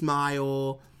fucking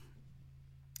smile.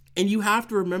 And you have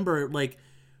to remember, like,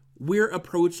 we're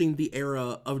approaching the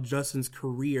era of Justin's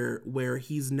career where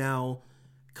he's now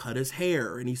cut his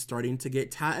hair and he's starting to get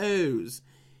tattoos.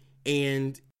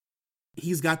 And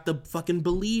he's got the fucking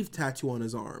Believe tattoo on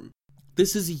his arm.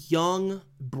 This is young,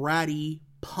 bratty,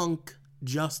 punk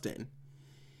Justin.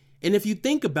 And if you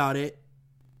think about it,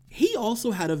 he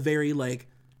also had a very, like,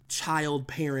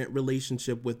 child-parent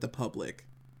relationship with the public.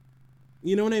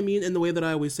 You know what I mean? In the way that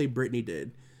I always say Britney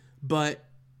did. But,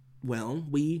 well,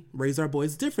 we raise our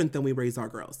boys different than we raise our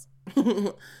girls.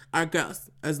 Our girls,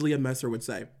 as Leah Messer would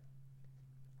say.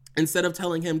 Instead of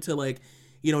telling him to, like,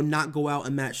 you know, not go out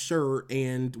in that shirt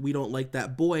and we don't like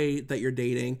that boy that you're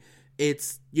dating,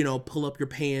 it's, you know, pull up your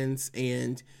pants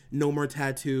and no more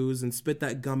tattoos and spit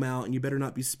that gum out and you better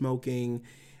not be smoking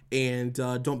and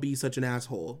don't be such an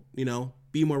asshole, you know,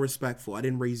 be more respectful. I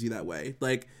didn't raise you that way.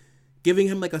 Like, giving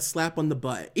him, like, a slap on the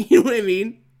butt. You know what I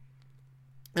mean?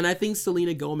 And I think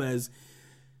Selena Gomez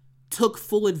took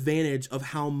full advantage of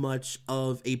how much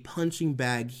of a punching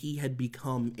bag he had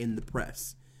become in the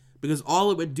press. Because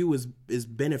all it would do is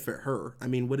benefit her. I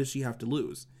mean, what does she have to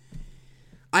lose?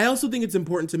 I also think it's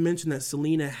important to mention that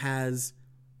Selena has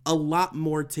a lot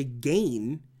more to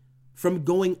gain from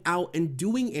going out and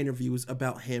doing interviews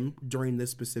about him during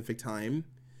this specific time.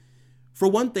 For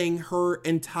one thing, her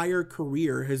entire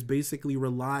career has basically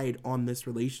relied on this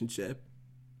relationship.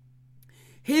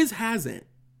 His hasn't.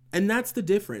 And that's the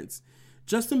difference.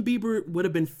 Justin Bieber would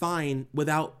have been fine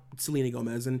without Selena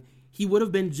Gomez, and he would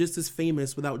have been just as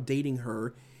famous without dating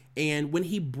her. And when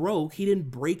he broke, he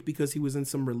didn't break because he was in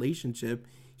some relationship.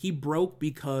 He broke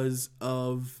because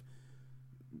of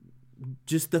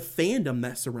just the fandom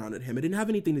that surrounded him. It didn't have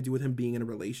anything to do with him being in a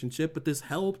relationship, but this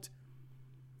helped.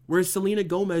 where Selena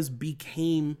Gomez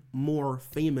became more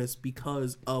famous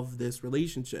because of this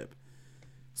relationship.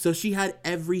 So she had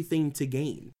everything to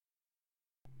gain.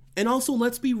 And also,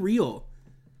 let's be real.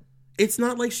 It's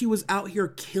not like she was out here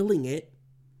killing it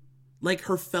like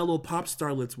her fellow pop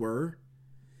starlets were.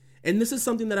 And this is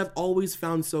something that I've always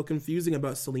found so confusing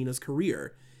about Selena's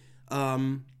career.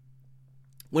 When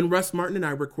Russ Martin and I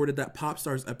recorded that Pop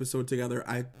Stars episode together,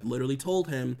 I literally told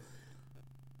him,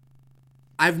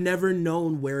 I've never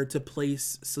known where to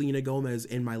place Selena Gomez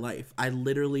in my life.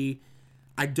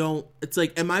 It's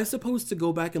like, am I supposed to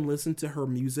go back and listen to her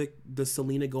music, the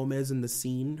Selena Gomez and the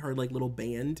Scene, her like little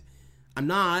band? I'm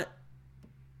not.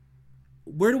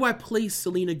 Where do I place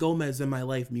Selena Gomez in my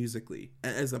life musically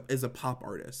as a pop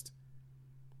artist?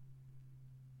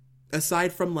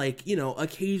 Aside from like,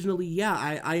 occasionally,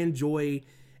 yeah, I enjoy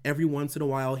every once in a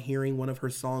while hearing one of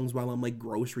her songs while I'm like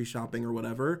grocery shopping or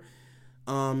whatever.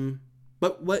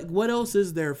 But what else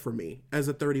is there for me as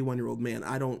a 31-year-old man?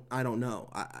 I don't know.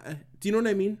 Do you know what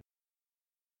I mean?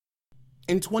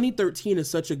 And 2013 is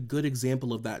such a good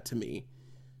example of that to me.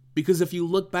 Because if you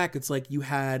look back, it's like you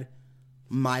had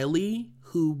Miley,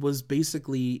 who was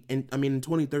basically, in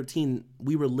 2013,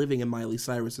 we were living in Miley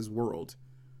Cyrus's world.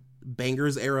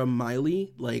 Bangers era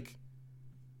Miley, like,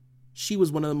 she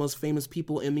was one of the most famous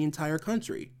people in the entire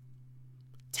country.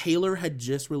 Taylor had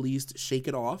just released Shake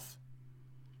It Off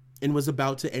and was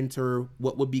about to enter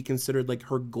what would be considered like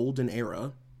her golden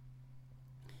era.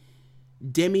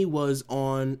 Demi was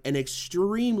on an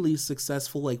extremely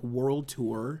successful like world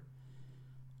tour.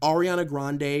 Ariana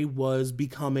Grande was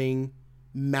becoming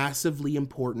massively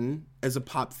important as a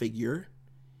pop figure.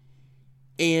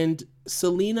 And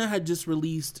Selena had just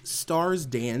released Stars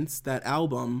Dance, that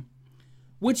album,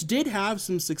 which did have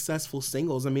some successful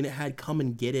singles. I mean, it had Come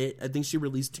and Get It. I think she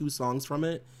released 2 songs from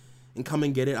it. And Come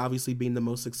and Get It obviously being the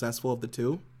most successful of the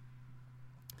 2.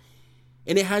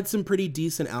 And it had some pretty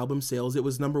decent album sales. It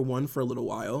was number 1 for a little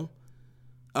while.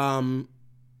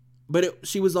 But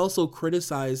she was also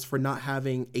criticized for not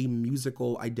having a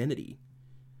musical identity.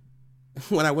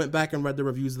 When I went back and read the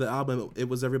reviews of the album, it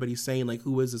was everybody saying, like,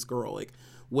 who is this girl? Like,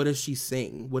 what does she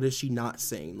sing? What does she not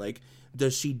sing? Like,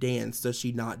 does she dance? Does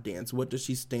she not dance? What does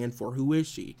she stand for? Who is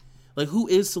she? Like, who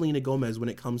is Selena Gomez when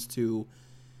it comes to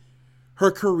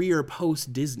her career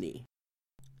post-Disney?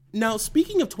 Now,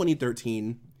 speaking of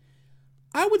 2013,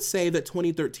 I would say that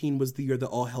 2013 was the year that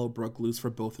all hell broke loose for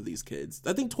both of these kids.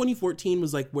 I think 2014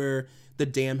 was like where the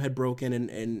dam had broken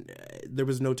and there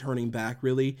was no turning back,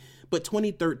 really. But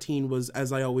 2013 was,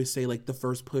 as I always say, like the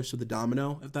first push of the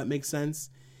domino, if that makes sense.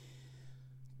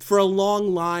 For a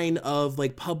long line of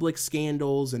like public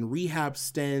scandals and rehab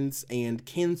stints and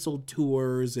canceled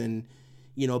tours and,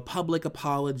 public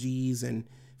apologies and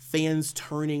fans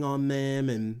turning on them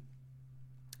and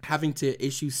having to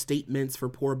issue statements for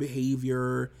poor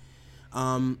behavior.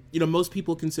 Most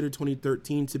people consider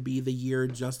 2013 to be the year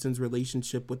Justin's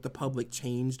relationship with the public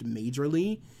changed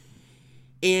majorly.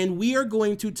 And we are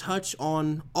going to touch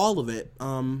on all of it.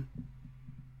 And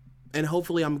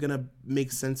hopefully I'm going to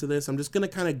make sense of this. I'm just going to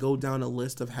kind of go down a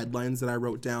list of headlines that I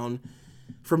wrote down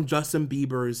from Justin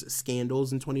Bieber's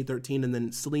scandals in 2013 and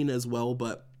then Selena as well.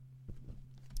 But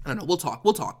I don't know.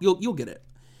 We'll talk. You'll get it.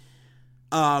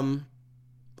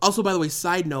 Also, by the way,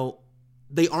 side note,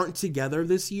 they aren't together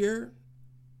this year.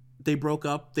 They broke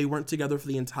up. They weren't together for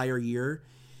the entire year.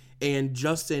 And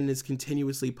Justin is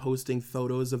continuously posting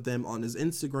photos of them on his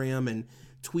Instagram and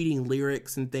tweeting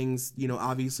lyrics and things.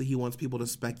 Obviously he wants people to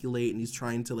speculate and he's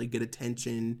trying to like get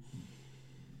attention.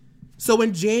 So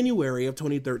in January of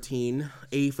 2013,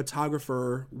 a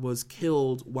photographer was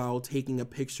killed while taking a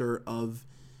picture of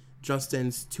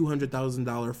Justin's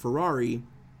 $200,000 Ferrari.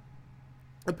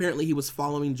 Apparently he was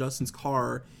following Justin's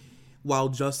car while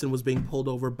Justin was being pulled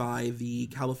over by the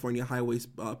California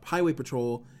Highway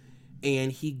Patrol,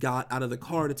 and he got out of the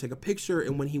car to take a picture,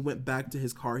 and when he went back to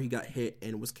his car, he got hit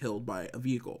and was killed by a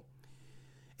vehicle.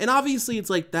 And obviously it's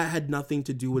like that had nothing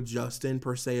to do with Justin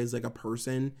per se as like a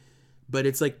person, but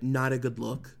it's like not a good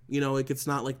look. Like it's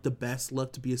not like the best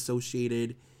look to be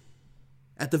associated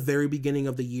at the very beginning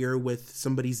of the year with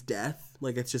somebody's death.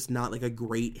 Like, it's just not like a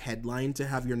great headline to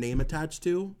have your name attached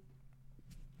to.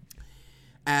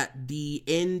 At the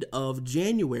end of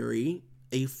January,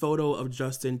 a photo of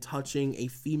Justin touching a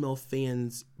female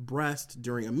fan's breast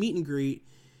during a meet and greet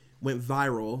went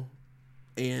viral.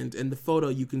 And in the photo,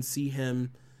 you can see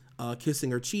him kissing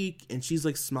her cheek, and she's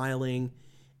like smiling,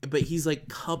 but he's like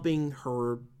cupping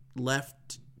her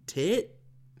left tit.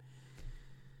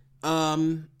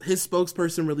 His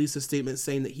spokesperson released a statement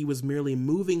saying that he was merely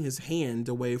moving his hand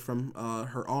away from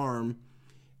her arm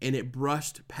and it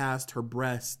brushed past her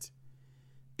breast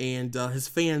And his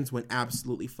fans went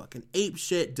absolutely fucking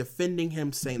apeshit, defending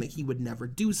him, saying that he would never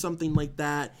do something like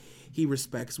that. He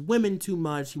respects women too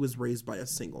much. He was raised by a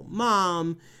single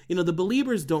mom. You know, the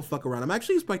Beliebers don't fuck around. I'm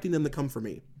actually expecting them to come for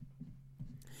me.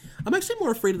 I'm actually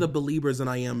more afraid of the Beliebers than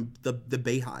I am the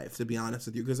Bayhive, to be honest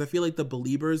with you, because I feel like the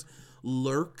Beliebers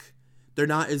lurk. They're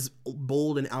not as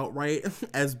bold and outright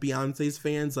as Beyonce's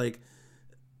fans. Like,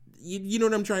 you know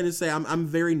what I'm trying to say? I'm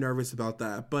very nervous about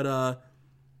that. But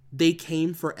they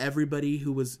came for everybody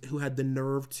who had the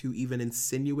nerve to even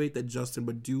insinuate that Justin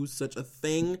would do such a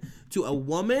thing to a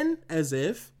woman, as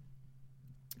if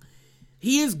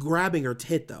he is grabbing her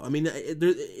tit, though. I mean,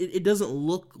 it doesn't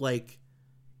look like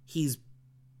he's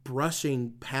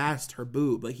brushing past her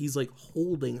boob. Like, he's like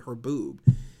holding her boob,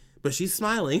 but she's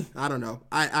smiling. I don't know.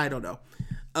 I don't know.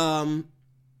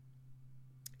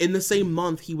 In the same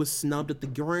month, he was snubbed at the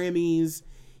Grammys.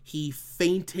 He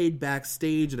fainted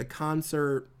backstage at a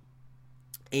concert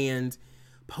and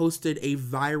posted a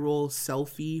viral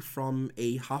selfie from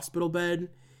a hospital bed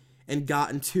and got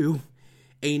into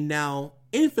a now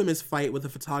infamous fight with a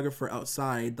photographer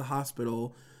outside the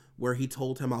hospital where he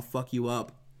told him, "I'll fuck you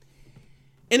up."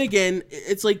 And again,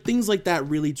 it's like things like that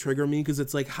really trigger me, because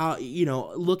it's like, how, you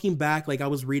know, looking back, like I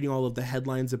was reading all of the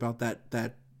headlines about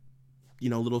that you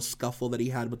know, little scuffle that he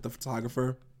had with the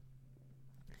photographer.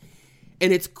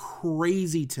 And it's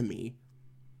crazy to me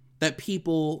that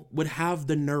people would have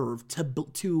the nerve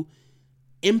to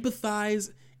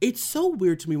empathize. It's so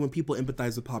weird to me when people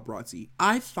empathize with paparazzi.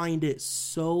 I find it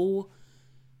so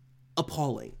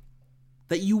appalling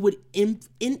that you would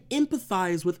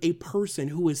empathize with a person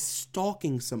who is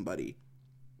stalking somebody,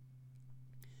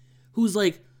 who's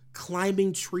like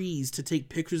climbing trees to take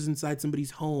pictures inside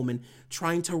somebody's home and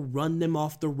trying to run them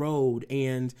off the road,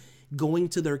 and going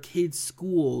to their kids'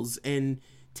 schools and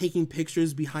taking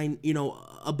pictures behind, you know,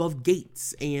 above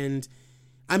gates. And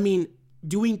I mean,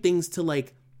 doing things to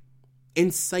like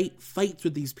incite fights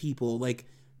with these people, like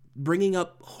bringing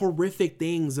up horrific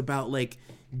things about like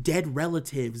dead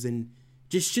relatives and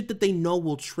just shit that they know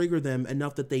will trigger them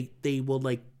enough that they will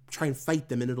like try and fight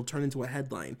them, and it'll turn into a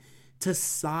headline. To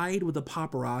side with the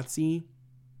paparazzi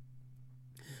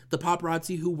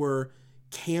who were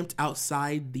camped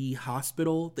outside the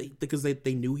hospital because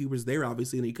they knew he was there,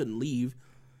 obviously, and he couldn't leave.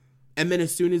 And then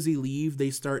as soon as he leave,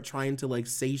 they start trying to like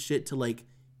say shit to like,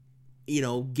 you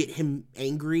know, get him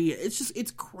angry.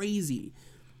 It's crazy.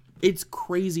 It's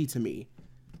crazy to me.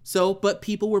 So, but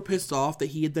people were pissed off that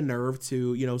he had the nerve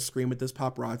to, you know, scream at this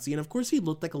paparazzi. And of course he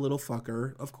looked like a little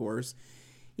fucker, of course.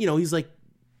 You know, he's like,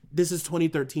 this is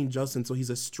 2013 Justin, so he's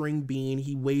a string bean.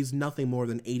 He weighs nothing more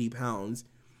than 80 pounds.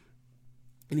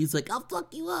 And he's like, "I'll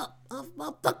fuck you up.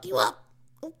 I'll fuck you up.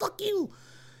 I'll fuck you."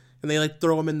 And they like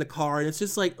throw him in the car, and it's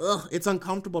just like, ugh, it's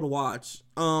uncomfortable to watch.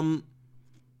 In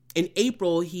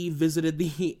April, he visited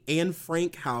the Anne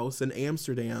Frank house in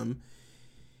Amsterdam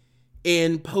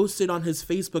and posted on his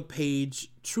Facebook page,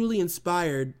 truly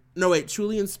inspiring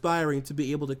to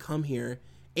be able to come here.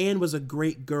 Anne was a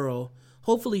great girl.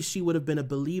 Hopefully she would have been a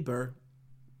believer.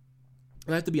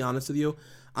 And I have to be honest with you,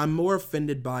 I'm more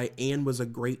offended by Anne was a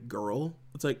great girl.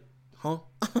 It's like, huh?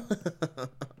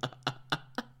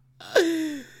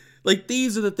 Like,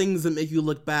 these are the things that make you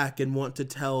look back and want to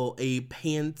tell a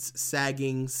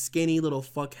pants-sagging, skinny little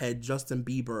fuckhead Justin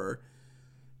Bieber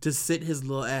to sit his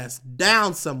little ass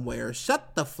down somewhere,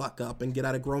 shut the fuck up, and get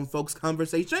out of grown folks'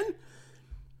 conversation.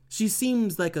 She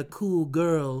seems like a cool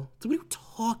girl. So what are you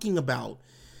talking about?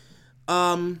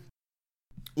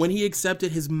 When he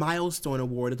accepted his milestone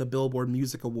award at the Billboard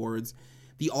Music Awards,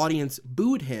 the audience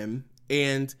booed him.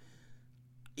 And,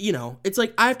 you know, it's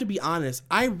like, I have to be honest,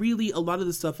 a lot of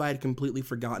the stuff I had completely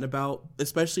forgotten about,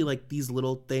 especially like these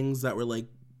little things that were like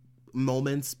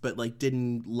moments, but like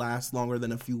didn't last longer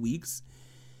than a few weeks.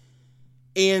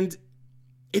 And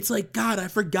it's like, God, I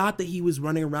forgot that he was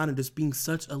running around and just being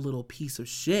such a little piece of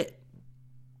shit.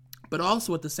 But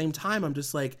also at the same time, I'm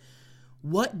just like,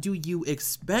 what do you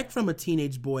expect from a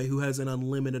teenage boy who has an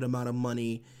unlimited amount of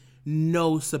money,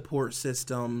 no support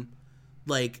system,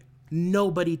 like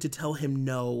nobody to tell him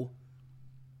no?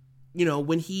 You know,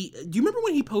 do you remember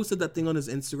when he posted that thing on his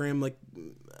Instagram like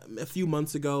a few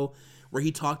months ago where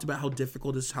he talked about how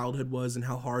difficult his childhood was and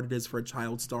how hard it is for a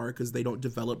child star because they don't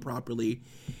develop properly?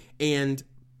 And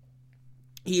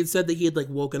he had said that he had like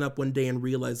woken up one day and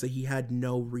realized that he had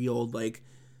no real like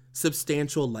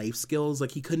substantial life skills.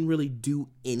 Like, he couldn't really do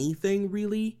anything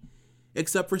really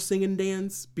except for sing and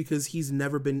dance, because he's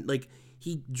never been like,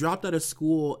 he dropped out of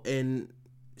school in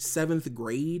 7th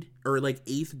grade or like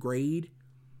 8th grade.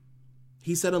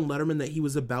 He said on Letterman that he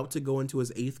was about to go into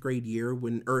his 8th grade year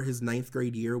his 9th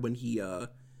grade year when he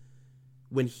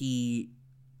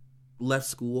left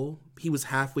school. He was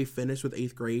halfway finished with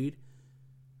 8th grade.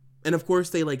 And of course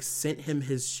they like sent him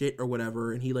his shit or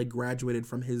whatever, and he like graduated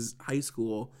from his high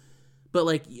school. But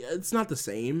like it's not the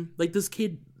same. Like this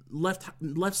kid left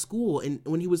school and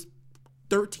when he was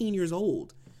 13 years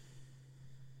old.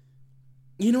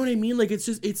 You know what I mean? Like it's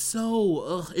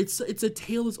so it's a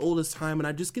tale as old as time, and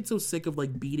I just get so sick of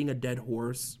like beating a dead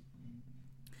horse.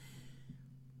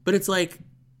 But it's like,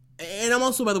 and I'm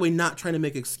also, by the way, not trying to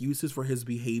make excuses for his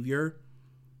behavior,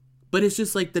 but it's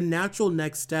just like the natural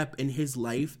next step in his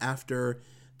life after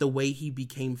the way he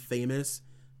became famous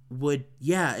would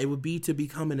be to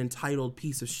become an entitled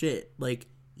piece of shit. Like,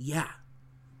 yeah.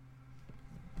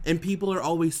 And people are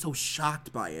always so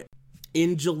shocked by it.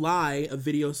 In July, a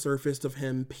video surfaced of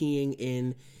him peeing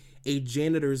in a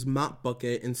janitor's mop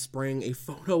bucket and spraying a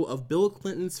photo of Bill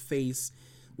Clinton's face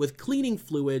with cleaning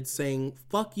fluid, saying,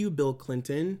 "Fuck you, Bill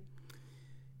Clinton."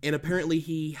 And apparently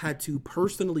he had to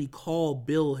personally call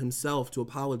Bill himself to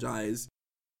apologize.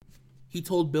 He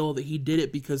told Bill that he did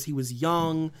it because he was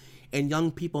young and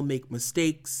young people make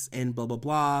mistakes and blah, blah,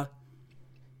 blah.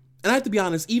 And I have to be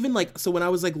honest, even like, so when I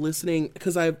was like listening,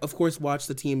 because I of course watched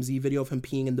the TMZ video of him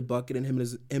peeing in the bucket and him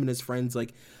and his friends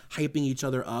like hyping each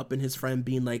other up, and his friend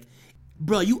being like,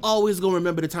 "Bro, you always gonna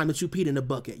remember the time that you peed in a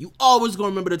bucket. You always gonna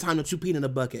remember the time that you peed in a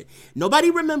bucket. Nobody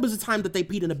remembers the time that they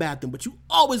peed in a bathroom, but you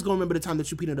always gonna remember the time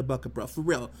that you peed in a bucket, bro. For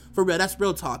real. For real. That's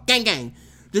real talk. Gang, gang."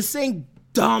 Just saying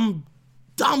dumb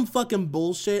fucking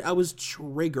bullshit. I was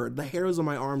triggered. The hairs on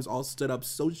my arms all stood up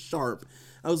so sharp.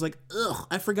 I was like, ugh.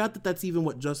 I forgot that that's even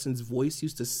what Justin's voice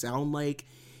used to sound like.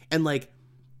 And like,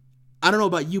 I don't know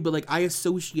about you, but like, I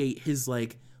associate his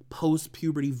like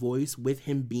post-puberty voice with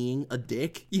him being a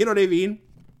dick. You know what I mean?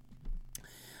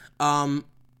 And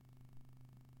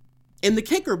the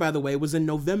kicker, by the way, was in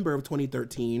November of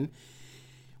 2013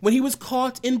 when he was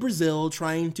caught in Brazil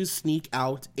trying to sneak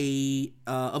out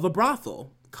of a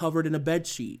brothel covered in a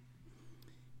bedsheet.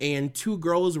 And 2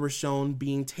 girls were shown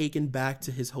being taken back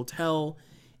to his hotel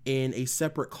in a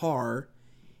separate car.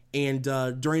 And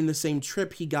during the same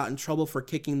trip, he got in trouble for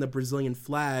kicking the Brazilian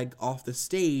flag off the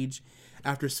stage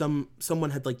after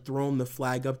someone had like thrown the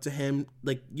flag up to him.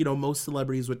 Like, you know, most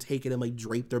celebrities would take it and like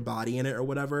drape their body in it or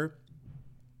whatever.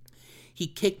 He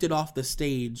kicked it off the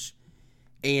stage,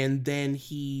 and then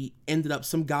he ended up,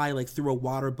 some guy like threw a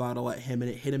water bottle at him and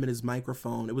it hit him in his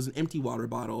microphone. It was an empty water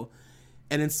bottle.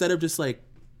 And instead of just like,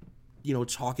 you know,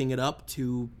 chalking it up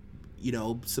to, you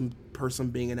know, some person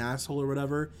being an asshole or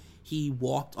whatever, he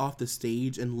walked off the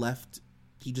stage and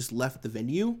he just left the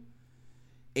venue.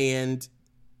 And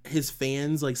his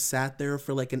fans like sat there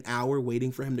for like an hour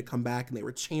waiting for him to come back, and they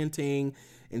were chanting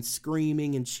and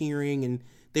screaming and cheering, and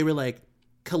they were like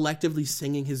collectively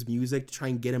singing his music to try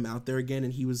and get him out there again,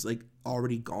 and he was like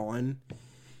already gone.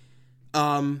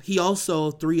 He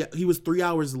also he was 3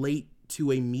 hours late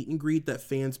to a meet and greet that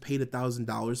fans paid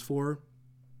 $1,000 for.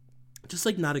 Just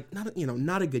like not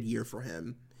a good year for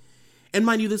him. And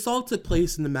mind you, this all took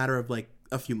place in the matter of like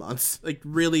a few months. Like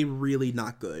really, really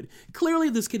not good. Clearly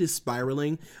this kid is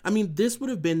spiraling. I mean, this would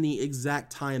have been the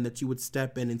exact time that you would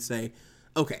step in and say,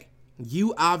 okay,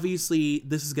 you obviously,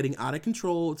 this is getting out of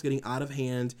control. It's getting out of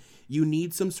hand. You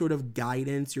need some sort of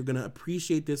guidance. You're going to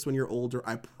appreciate this when you're older.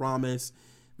 I promise.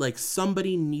 Like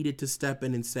somebody needed to step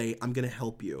in and say, I'm going to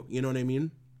help you. You know what I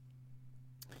mean?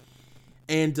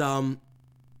 And,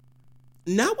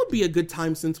 now would be a good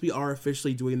time, since we are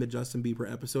officially doing the Justin Bieber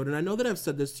episode. And I know that I've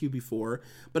said this to you before,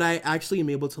 but I actually am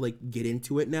able to like get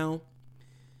into it now.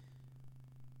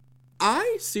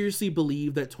 I seriously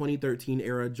believe that 2013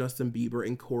 era Justin Bieber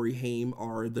and Corey Haim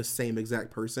are the same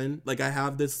exact person. Like I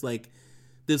have this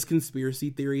conspiracy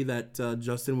theory that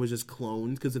Justin was just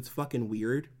cloned, because it's fucking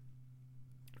weird.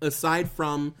 Aside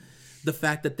from the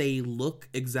fact that they look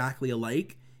exactly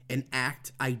alike and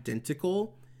act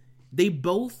identical, they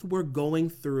both were going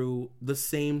through the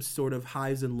same sort of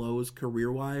highs and lows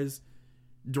career-wise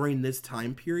during this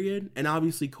time period. And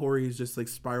obviously Corey is just like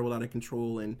spiraled out of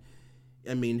control, and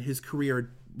I mean his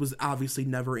career was obviously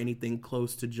never anything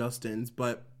close to Justin's,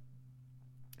 but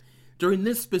during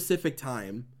this specific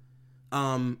time,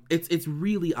 it's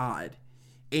really odd.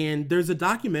 And there's a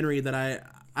documentary that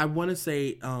I want to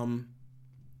say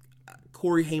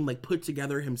Corey Haim like put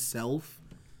together himself.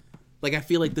 Like, I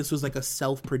feel like this was like a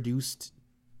self-produced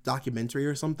documentary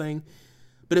or something.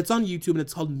 But it's on YouTube, and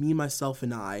it's called Me, Myself,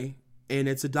 and I. And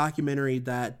it's a documentary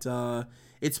that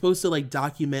it's supposed to like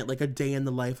document like a day in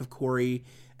the life of Corey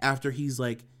after he's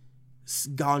like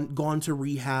gone to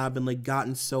rehab and like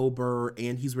gotten sober,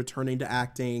 and he's returning to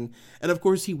acting. And of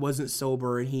course he wasn't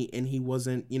sober, and he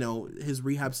wasn't, you know, his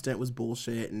rehab stint was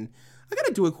bullshit. And I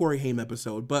gotta do a Corey Haim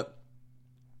episode, but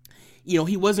you know,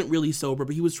 he wasn't really sober,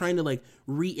 but he was trying to like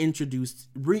reintroduce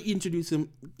him.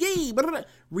 Yay!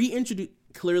 Reintroduce.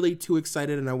 Clearly too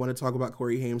excited, and I want to talk about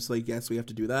Corey Haim, so like, yes, we have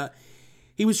to do that.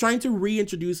 He was trying to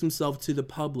reintroduce himself to the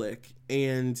public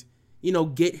and, you know,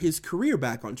 get his career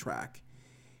back on track.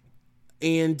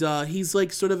 And he's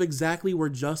like sort of exactly where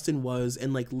Justin was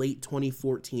in like late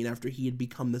 2014 after he had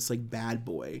become this like bad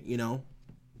boy, you know?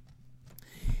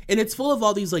 And it's full of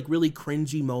all these like really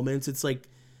cringy moments. It's like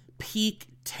peak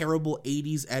terrible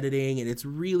 80s editing, and it's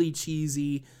really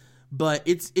cheesy, but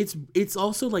it's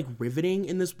also like riveting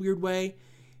in this weird way.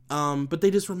 But they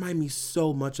just remind me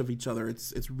so much of each other.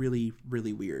 It's really,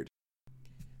 really weird.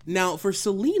 Now, for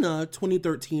Selena,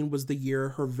 2013 was the year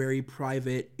her very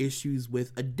private issues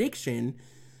with addiction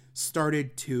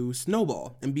started to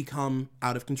snowball and become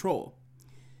out of control.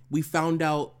 We found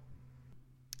out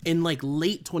in like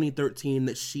late 2013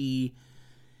 that she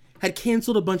had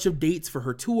canceled a bunch of dates for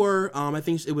her tour. I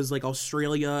think it was like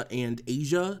Australia and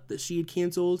Asia that she had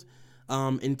canceled.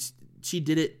 And she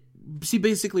did it. She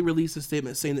basically released a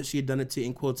statement saying that she had done it to,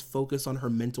 in quotes, focus on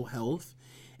her mental health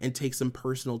and take some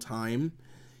personal time.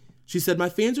 She said, "My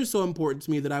fans are so important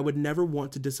to me that I would never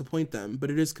want to disappoint them, but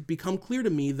it has become clear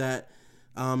to me that,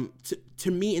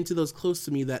 to me and to those close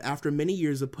to me, that after many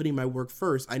years of putting my work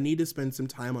first, I need to spend some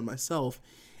time on myself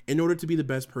in order to be the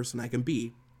best person I can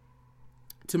be.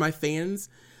 To my fans,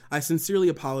 I sincerely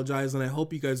apologize, and I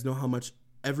hope you guys know how much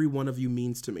every one of you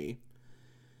means to me."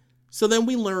 So then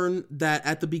we learn that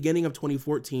at the beginning of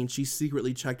 2014, she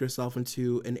secretly checked herself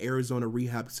into an Arizona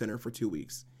rehab center for 2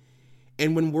 weeks.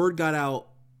 And when word got out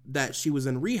that she was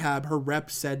in rehab, her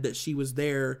rep said that she was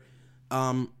there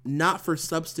not for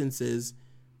substances,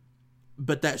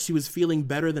 but that she was feeling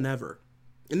better than ever.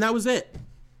 And that was it.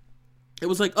 It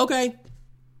was like, okay.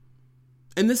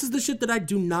 And this is the shit that I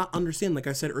do not understand. Like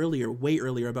I said earlier, way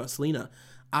earlier about Selena.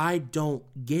 I don't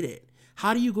get it.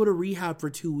 How do you go to rehab for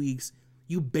 2 weeks?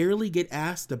 You barely get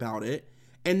asked about it.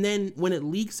 And then when it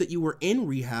leaks that you were in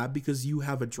rehab because you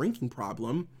have a drinking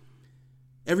problem,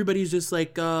 everybody's just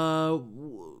like,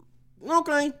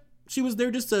 okay, she was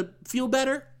there just to feel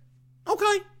better.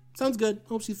 Okay, sounds good.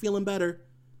 Hope she's feeling better.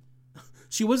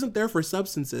 She wasn't there for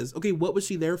substances. Okay, what was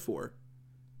she there for?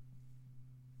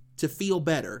 To feel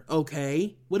better.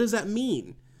 Okay, what does that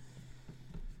mean?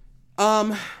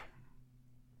 I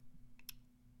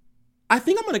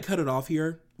think I'm going to cut it off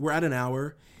here. We're at an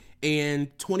hour,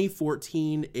 and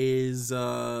 2014 is, it's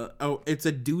a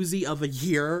doozy of a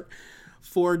year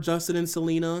for Justin and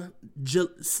Selena.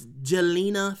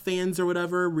 Jelena fans or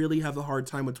whatever really have a hard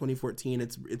time with 2014.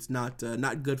 It's not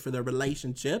good for their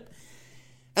relationship.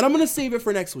 And I'm going to save it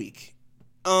for next week.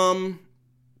 I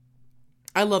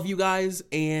love you guys,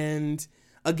 and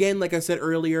again, like I said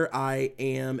earlier, I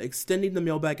am extending the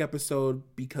mailbag episode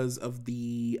because of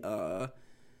the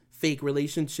fake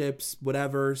relationships,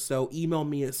 whatever. So email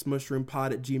me at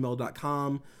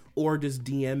smushroompod@gmail.com or just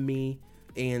DM me,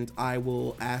 and I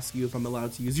will ask you if I'm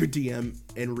allowed to use your DM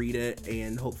and read it,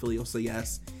 and hopefully you'll say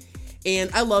yes. And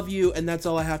I love you, and that's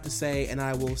all I have to say, and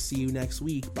I will see you next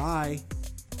week. Bye.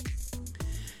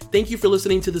 Thank you for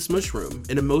listening to The Smush Room,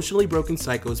 an Emotionally Broken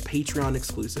Psycho's Patreon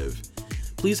exclusive.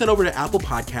 Please head over to Apple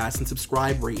Podcasts and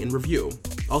subscribe, rate, and review.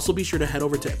 Also be sure to head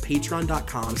over to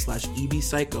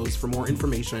patreon.com/ebpsychos for more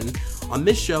information on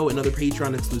this show and other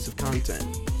Patreon exclusive content.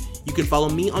 You can follow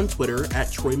me on Twitter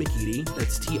at Troy McEady,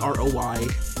 that's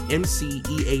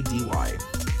TROYMCEADY.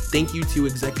 Thank you to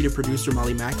executive producer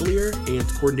Molly McAleer and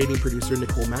coordinating producer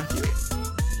Nicole Matthew.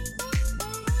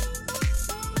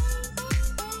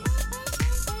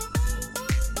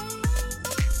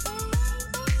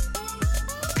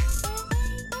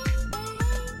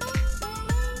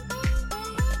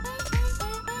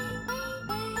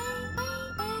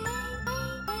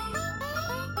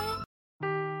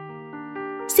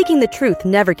 Seeking the truth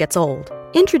never gets old.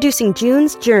 Introducing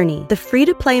June's Journey, the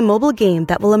free-to-play mobile game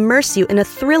that will immerse you in a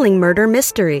thrilling murder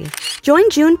mystery. Join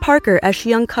June Parker as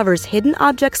she uncovers hidden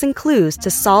objects and clues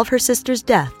to solve her sister's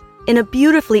death in a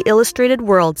beautifully illustrated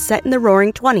world set in the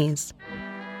Roaring '20s.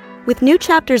 With new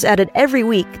chapters added every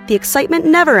week, the excitement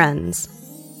never ends.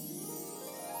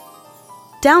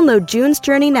 Download June's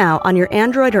Journey now on your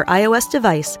Android or iOS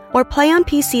device, or play on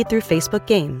PC through Facebook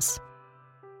Games.